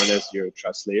L1 as your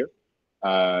trust layer.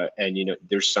 And you know,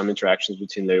 there's some interactions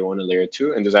between layer 1 and layer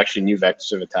 2, and there's actually new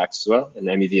vectors of attacks as well, and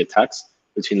MEV attacks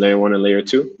between layer 1 and layer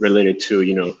 2 related to,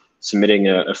 you know, submitting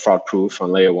a fraud proof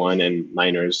on layer 1 and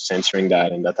miners censoring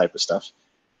that and that type of stuff.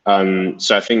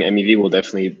 So I think MEV will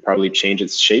definitely probably change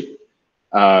its shape.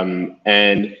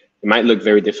 And it might look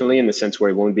very differently in the sense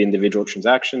where it won't be individual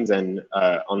transactions, and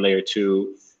on layer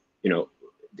 2, you know,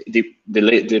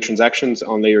 the transactions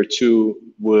on layer 2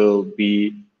 will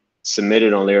be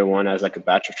submitted on layer 1 as like a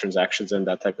batch of transactions and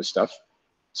that type of stuff.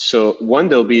 So one,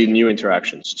 there'll be new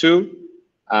interactions. Two,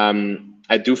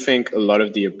 I do think a lot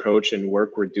of the approach and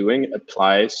work we're doing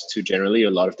applies to generally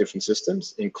a lot of different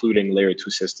systems, including layer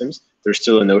 2 systems. There's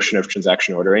still a notion of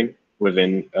transaction ordering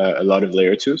within a lot of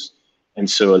layer 2s. And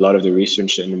so a lot of the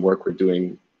research and work we're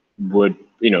doing would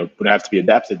have to be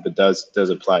adapted, but does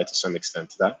apply to some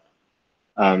extent to that.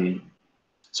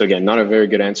 So again, not a very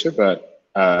good answer, but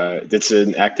it's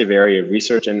an active area of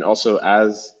research. And also,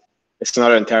 as it's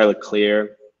not entirely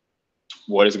clear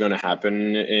what is going to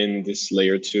happen in this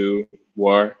layer 2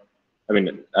 war. I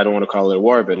mean, I don't want to call it a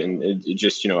war, but it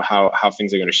just, you know, how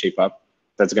things are going to shape up.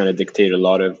 That's going to dictate a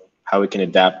lot of how we can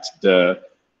adapt the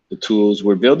tools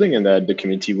we're building and that the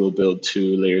community will build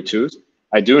to layer 2s.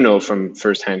 I do know from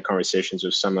firsthand conversations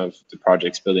with some of the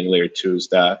projects building layer 2s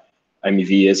that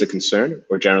MEV is a concern,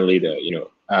 or generally the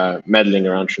meddling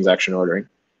around transaction ordering.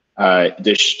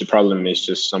 The problem is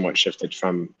just somewhat shifted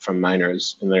from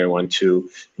miners in layer 1 to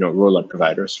rollup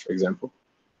providers, for example.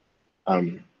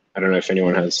 I don't know if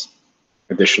anyone has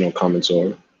additional comments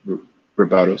or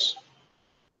rebuttals.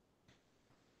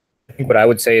 I think what I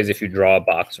would say is if you draw a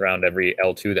box around every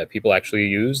L2 that people actually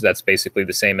use, that's basically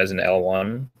the same as an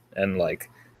L1. And like,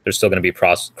 there's still going to be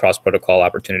cross-protocol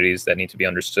opportunities that need to be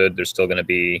understood. There's still going to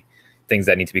be things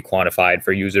that need to be quantified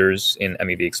for users in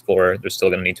MEV Explorer. There's still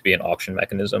going to need to be an auction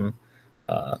mechanism.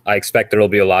 I expect there will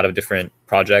be a lot of different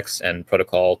projects and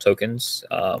protocol tokens.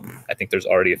 I think there's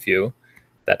already a few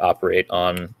that operate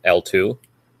on L2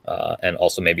 and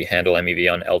also maybe handle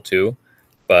MEV on L2.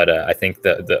 But I think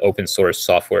the open source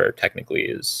software technically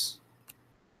is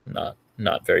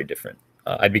not very different.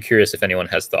 I'd be curious if anyone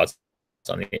has thoughts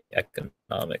on the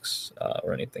economics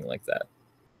or anything like that.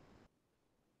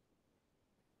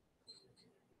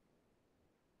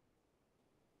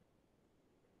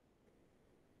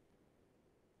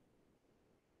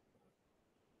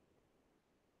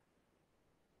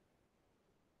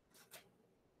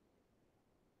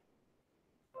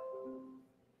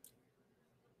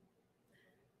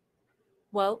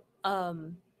 Well,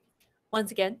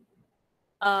 once again,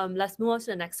 let's move on to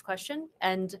the next question,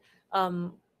 and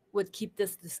would keep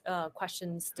this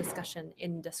questions discussion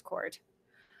in Discord.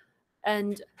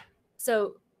 And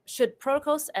so, should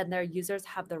protocols and their users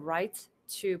have the right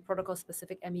to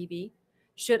protocol-specific MEV?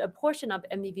 Should a portion of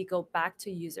MEV go back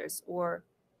to users or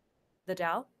the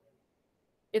DAO?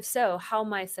 If so, how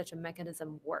might such a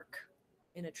mechanism work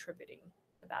in attributing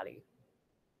the value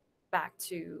back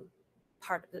to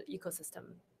part of the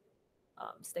ecosystem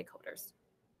stakeholders?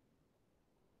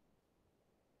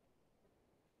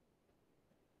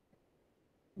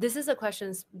 This is a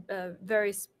question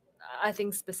very, I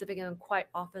think, specific and quite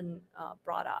often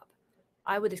brought up.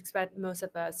 I would expect most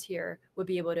of us here would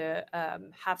be able to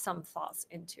have some thoughts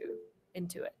into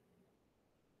it.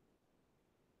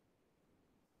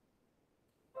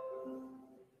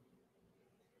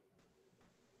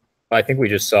 I think we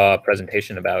just saw a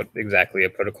presentation about exactly a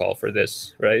protocol for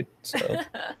this, right? So.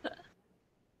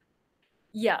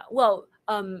 Yeah, well,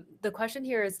 the question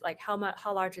here is like how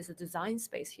large is the design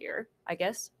space here, I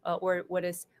guess, or what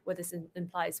this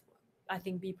implies. I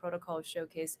think B protocol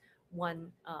showcase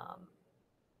one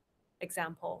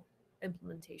example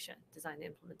implementation, design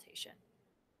implementation.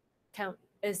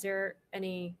 Is there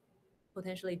any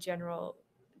potentially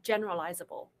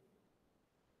generalizable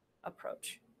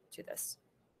approach to this?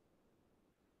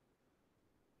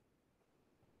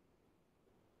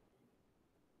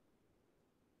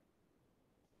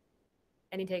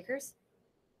 Any takers?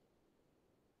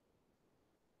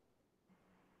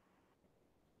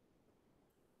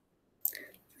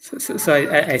 So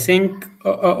I think,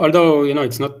 although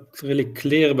it's not really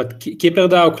clear, but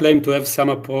KeeperDAO claim to have some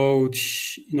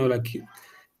approach. Like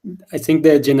I think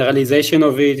the generalization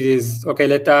of it is okay.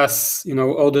 Let us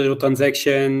order your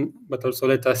transaction, but also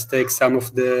let us take some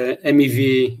of the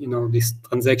MEV this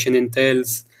transaction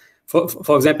entails.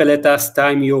 For example, let us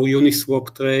time your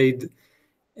Uniswap trade,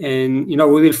 and we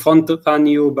will front run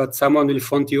you, but someone will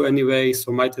front you anyway.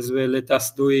 So might as well let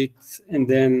us do it, and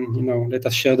then let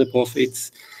us share the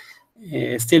profits.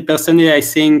 Still, personally, I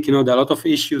think there are a lot of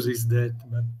issues with that,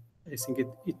 but I think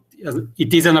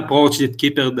it is an approach that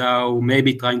KeeperDAO may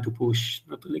be trying to push.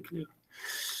 Not really clear.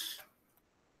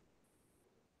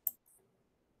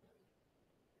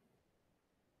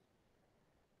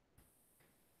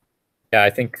 Yeah, I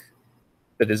think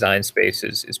the design space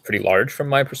is pretty large from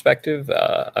my perspective.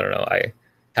 I don't know. I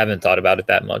haven't thought about it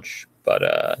that much, but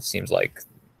it seems like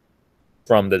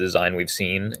from the design we've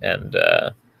seen and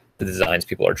the designs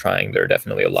people are trying, there are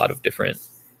definitely a lot of different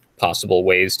possible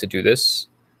ways to do this.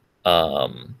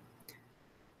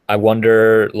 I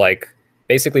wonder,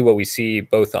 basically what we see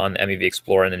both on MEV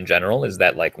Explorer and in general is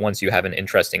that once you have an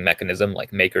interesting mechanism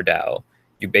like MakerDAO,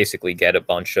 you basically get a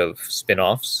bunch of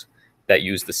spin-offs that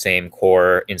use the same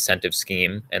core incentive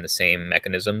scheme and the same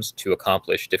mechanisms to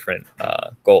accomplish different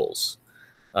goals.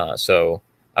 So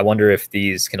I wonder if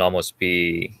these can almost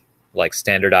be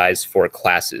standardized for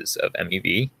classes of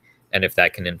MEV, and if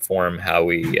that can inform how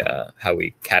we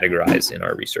categorize in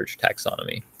our research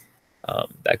taxonomy.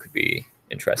 That could be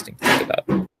interesting to think about.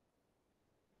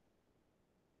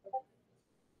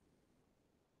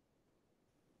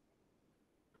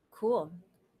 Cool.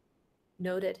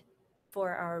 Noted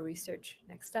for our research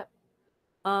next step.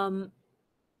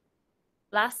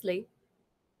 Lastly,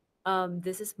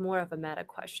 this is more of a meta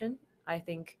question. I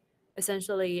think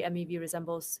essentially MEV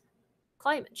resembles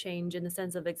climate change in the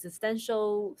sense of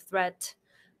existential threat.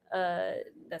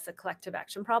 That's a collective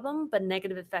action problem, but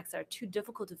negative effects are too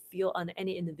difficult to feel on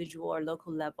any individual or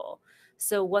local level.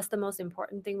 So what's the most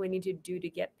important thing we need to do to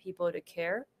get people to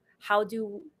care? How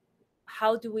do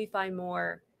we find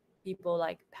more people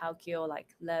like Paukyo, like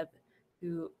Lev,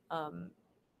 who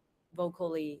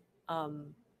vocally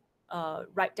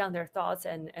write down their thoughts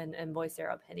and voice their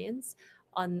opinions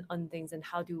on things, and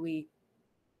how do we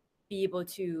be able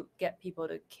to get people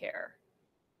to care?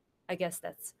 I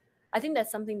think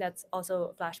that's something that's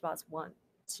also Flashbots want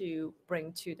to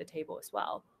bring to the table as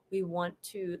well. We want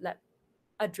to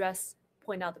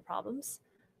point out the problems,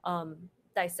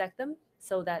 dissect them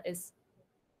so that it's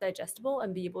digestible,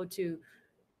 and be able to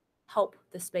help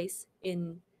the space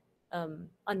in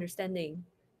understanding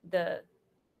the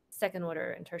second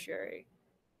order and tertiary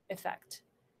effect.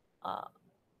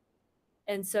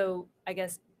 And so I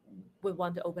guess we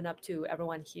want to open up to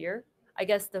everyone here. I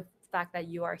guess the fact that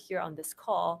you are here on this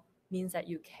call means that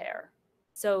you care.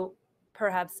 So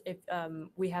perhaps if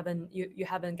you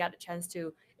haven't got a chance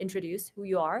to introduce who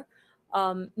you are,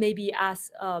 maybe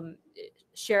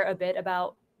share a bit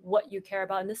about what you care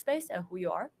about in this space and who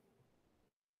you are.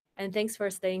 And thanks for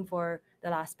staying for the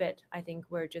last bit. I think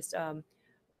we're just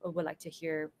would like to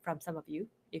hear from some of you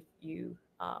if you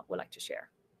would like to share.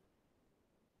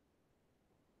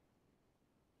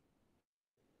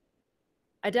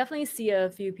 I definitely see a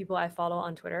few people I follow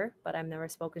on Twitter, but I've never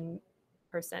spoken in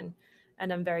person,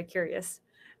 and I'm very curious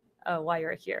why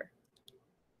you're here.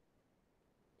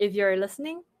 If you're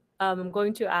listening, I'm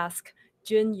going to ask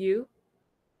Zhen Yu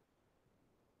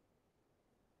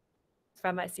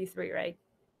from my C3, right?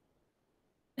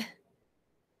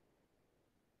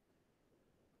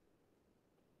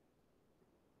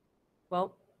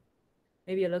 Well,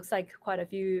 maybe it looks like quite a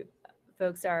few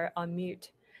folks are on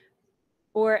mute.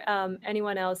 Or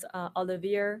anyone else,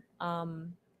 Olivier,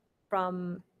 from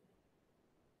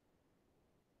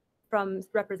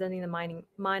representing the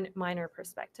miner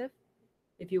perspective,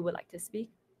 if you would like to speak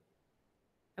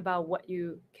about what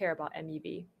you care about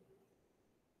MEV.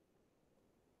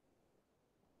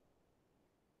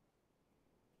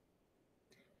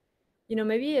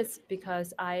 Maybe it's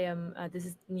because I am, this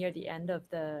is near the end of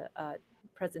the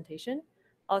presentation.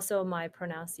 Also, my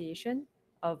pronunciation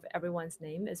of everyone's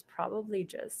name is probably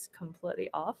just completely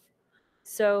off.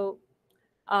 So,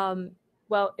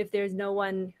 well, if there's no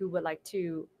one who would like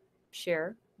to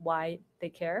share why they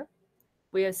care,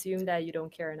 we assume that you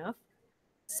don't care enough.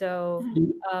 So,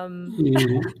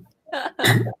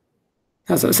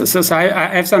 So I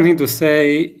have something to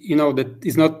say, that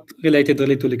is not related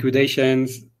really to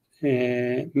liquidations.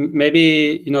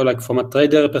 Maybe, from a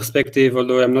trader perspective,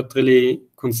 although I'm not really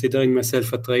considering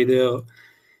myself a trader,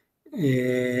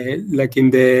 like in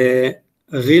the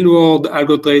real world,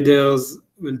 algo traders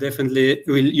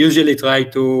will usually try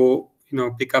to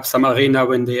pick up some arena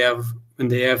when they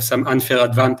have some unfair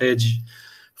advantage,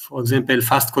 for example,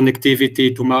 fast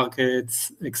connectivity to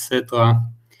markets, etc.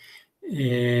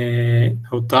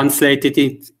 Or translated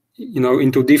it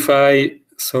into DeFi.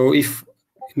 So if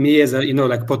me as a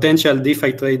like potential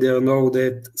DeFi trader know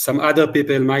that some other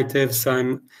people might have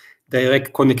some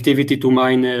direct connectivity to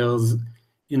miners,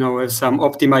 have some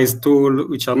optimized tool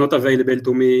which are not available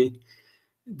to me,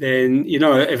 then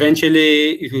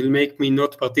eventually it will make me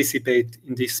not participate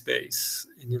in this space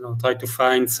and try to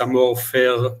find some more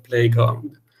fair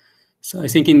playground. So I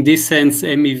think in this sense,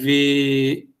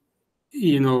 MEV,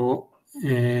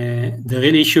 the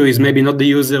real issue is maybe not the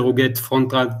user who get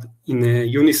front run in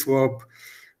a Uniswap,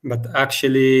 but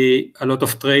actually a lot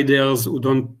of traders who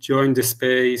don't join the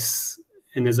space,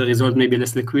 and as a result, maybe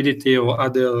less liquidity or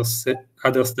other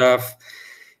stuff,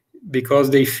 because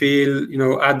they feel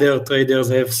other traders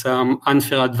have some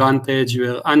unfair advantage.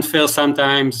 Where unfair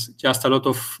sometimes just a lot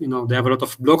of they have a lot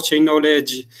of blockchain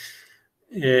knowledge,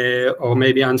 or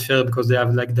maybe unfair because they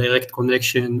have like direct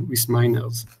connection with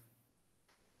miners.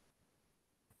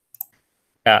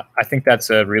 Yeah, I think that's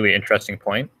a really interesting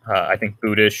point. I think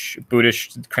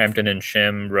Budish, Crampton, and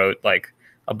Shim wrote like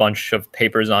a bunch of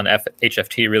papers on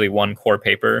HFT, really one core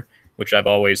paper, which I've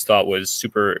always thought was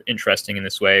super interesting in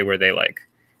this way, where they like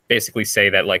basically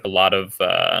say that like a lot of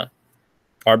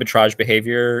arbitrage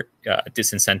behavior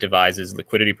disincentivizes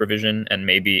liquidity provision and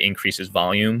maybe increases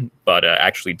volume, but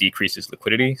actually decreases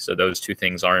liquidity. So those two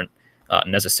things aren't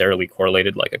necessarily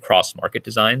correlated like across market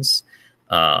designs.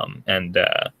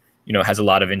 Has a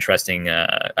lot of interesting,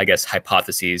 I guess,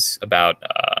 hypotheses about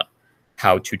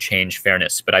how to change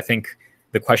fairness. But I think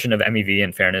the question of MEV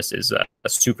and fairness is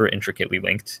super intricately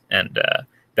linked, and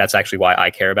that's actually why I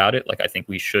care about it. Like, I think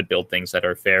we should build things that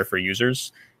are fair for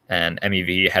users, and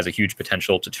MEV has a huge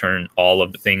potential to turn all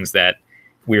of the things that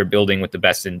we are building with the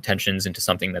best intentions into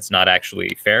something that's not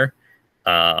actually fair,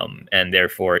 and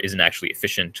therefore isn't actually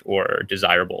efficient or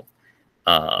desirable.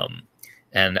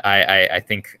 And I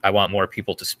think I want more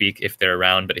people to speak if they're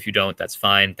around, but if you don't, that's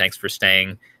fine. Thanks for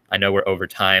staying. I know we're over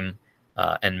time,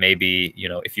 and maybe,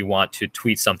 if you want to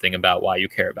tweet something about why you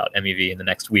care about MEV in the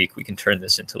next week, we can turn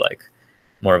this into like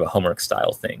more of a homework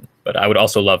style thing. But I would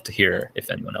also love to hear if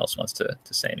anyone else wants to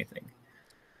say anything.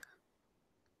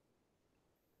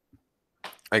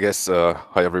 I guess,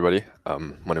 hi everybody.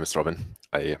 My name is Robin.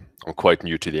 I'm quite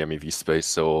new to the MEV space,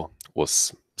 so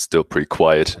was still pretty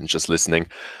quiet and just listening.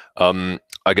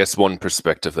 I guess one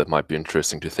perspective that might be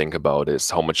interesting to think about is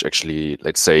how much actually,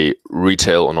 let's say,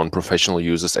 retail or non-professional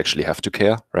users actually have to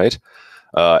care, right?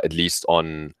 At least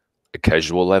on a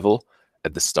casual level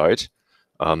at the start.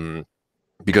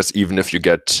 Because even if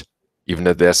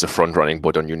there's a front-running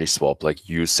bot on Uniswap, like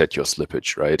you set your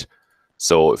slippage, right?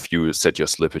 So if you set your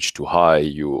slippage too high,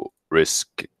 you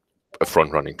risk a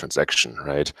front-running transaction,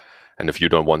 right? And if you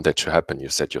don't want that to happen, you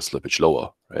set your slippage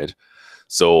lower, right?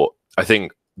 So I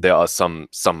think there are some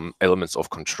elements of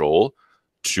control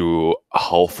to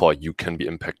how far you can be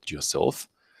impacted yourself.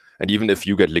 And even if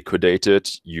you get liquidated,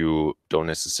 you don't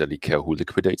necessarily care who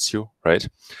liquidates you, right?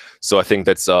 So I think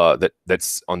that's on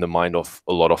the mind of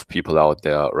a lot of people out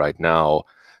there right now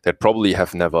that probably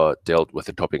have never dealt with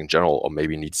the topic in general, or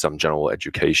maybe need some general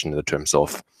education in terms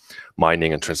of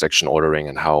mining and transaction ordering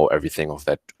and how everything of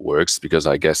that works, because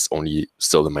I guess only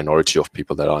still the minority of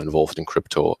people that are involved in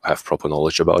crypto have proper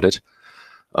knowledge about it.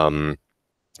 And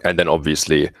then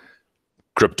obviously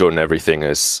crypto and everything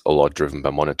is a lot driven by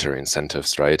monetary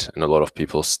incentives, right? And a lot of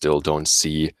people still don't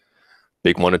see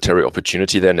big monetary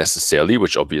opportunity there necessarily,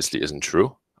 which obviously isn't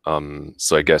true.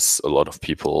 So I guess a lot of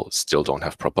people still don't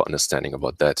have proper understanding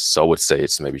about that. So I would say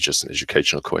it's maybe just an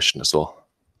educational question as well.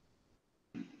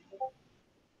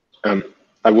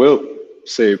 I will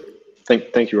say,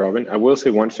 thank you, Robin. I will say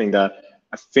one thing that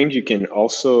I think you can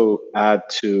also add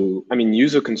to,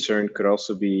 user concern could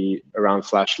also be around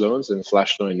flash loans and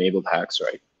flash loan enabled hacks,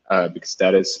 right? Because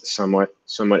that is somewhat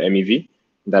MEV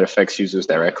that affects users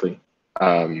directly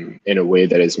in a way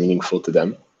that is meaningful to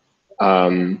them.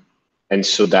 And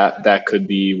so that could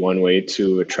be one way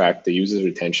to attract the user's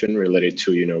attention related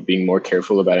to, being more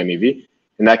careful about MEV.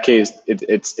 In that case,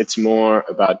 it's more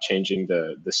about changing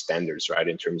the standards, right?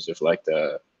 In terms of like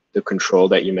the control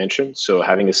that you mentioned. So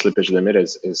having a slippage limit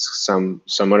is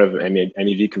somewhat of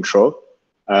MEV control.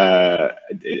 I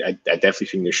definitely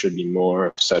think there should be more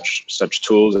of such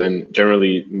tools, and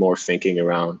generally more thinking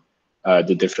around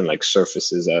the different like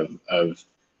surfaces of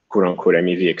quote unquote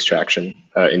MEV extraction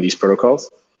in these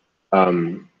protocols.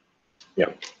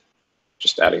 Yeah,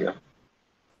 just adding that.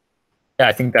 Yeah,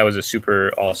 I think that was a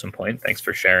super awesome point. Thanks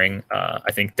for sharing.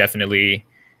 I think definitely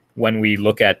when we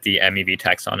look at the MEV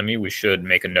taxonomy, we should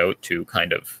make a note to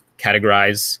kind of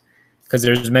categorize, because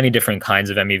there's many different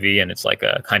kinds of MEV and it's like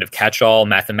a kind of catch-all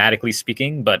mathematically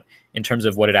speaking, but in terms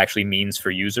of what it actually means for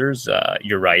users,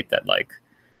 you're right that like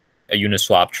a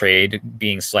Uniswap trade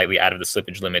being slightly out of the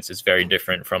slippage limits is very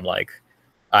different from like,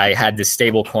 I had this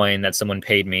stable coin that someone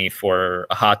paid me for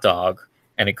a hot dog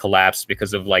and it collapsed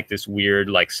because of like this weird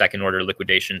like second order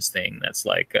liquidations thing that's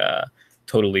like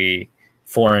totally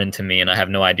foreign to me, and I have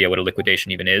no idea what a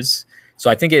liquidation even is. So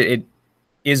I think it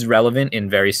is relevant in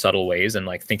very subtle ways, and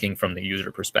like thinking from the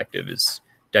user perspective is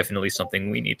definitely something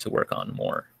we need to work on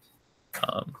more.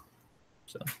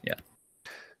 So yeah.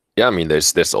 Yeah, I mean,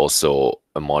 there's also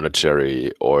a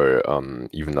monetary or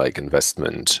even like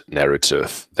investment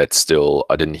narrative that still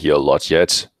I didn't hear a lot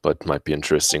yet, but might be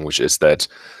interesting, which is that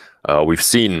we've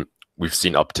seen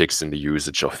upticks in the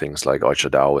usage of things like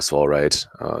ArcherDAO as well, right?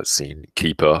 Seen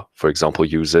Keeper, for example,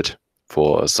 use it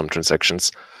for some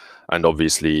transactions, and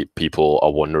obviously people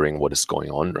are wondering what is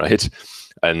going on, right?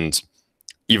 And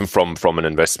even from an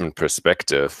investment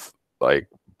perspective, like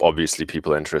obviously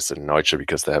people are interested in Archer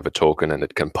because they have a token and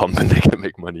it can pump and they can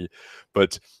make money,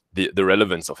 but the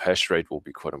relevance of hash rate will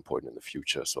be quite important in the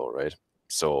future as well, right?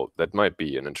 So that might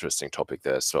be an interesting topic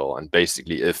there as well. And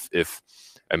basically, if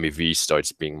MEV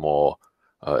starts being more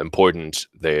important,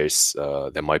 there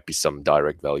might be some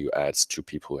direct value adds to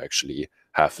people who actually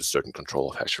have a certain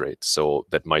control of hash rate. So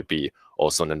that might be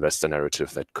also an investor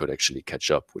narrative that could actually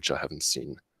catch up, which I haven't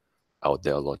seen out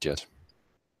there a lot yet.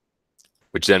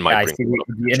 Which then might bring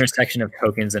the intersection of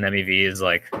tokens and MEV is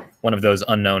like one of those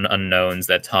unknown unknowns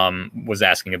that Tom was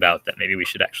asking about that maybe we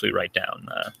should actually write down.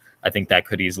 I think that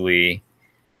could easily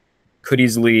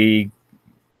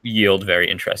yield very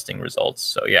interesting results.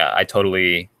 So yeah, I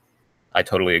totally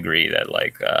agree that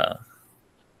like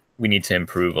we need to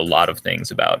improve a lot of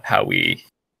things about how we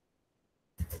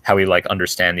like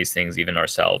understand these things even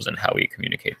ourselves and how we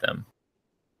communicate them.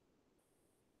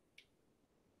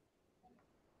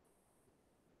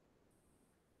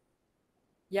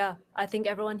 Yeah, I think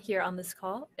everyone here on this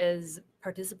call is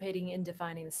participating in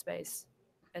defining the space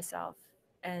itself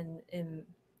and in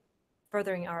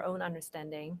furthering our own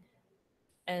understanding,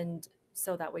 and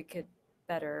so that we could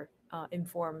better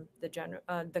inform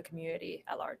the community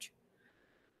at large.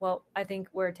 Well, I think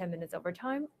we're 10 minutes over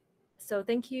time. So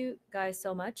thank you guys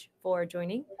so much for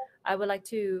joining. I would like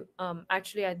to,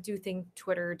 actually, I do think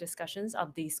Twitter discussions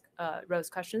of these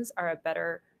roast questions are a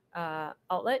better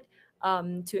outlet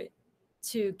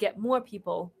to get more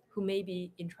people who may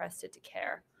be interested to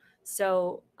care.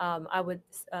 So I would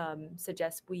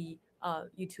suggest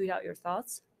you tweet out your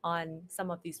thoughts on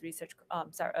some of these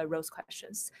roast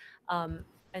questions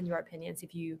and your opinions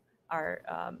if you are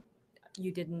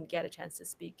you didn't get a chance to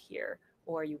speak here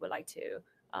or you would like to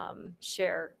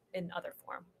share in other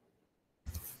form.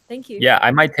 Thank you. Yeah, I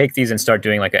might take these and start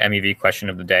doing like a MEV question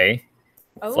of the day.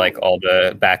 Oh. Like all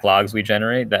the backlogs we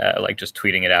generate, that like just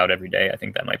tweeting it out every day. I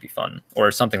think that might be fun, or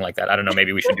something like that. I don't know.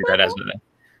 Maybe we should do that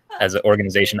as an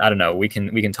organization. I don't know. We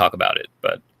can talk about it,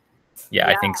 but yeah,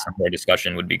 I think some more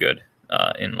discussion would be good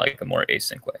in like a more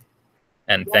async way.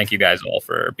 And thank you guys all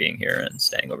for being here and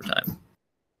staying over time.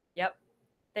 Yep.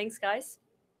 Thanks, guys.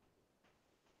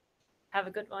 Have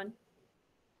a good one.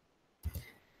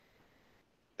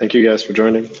 Thank you guys for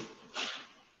joining.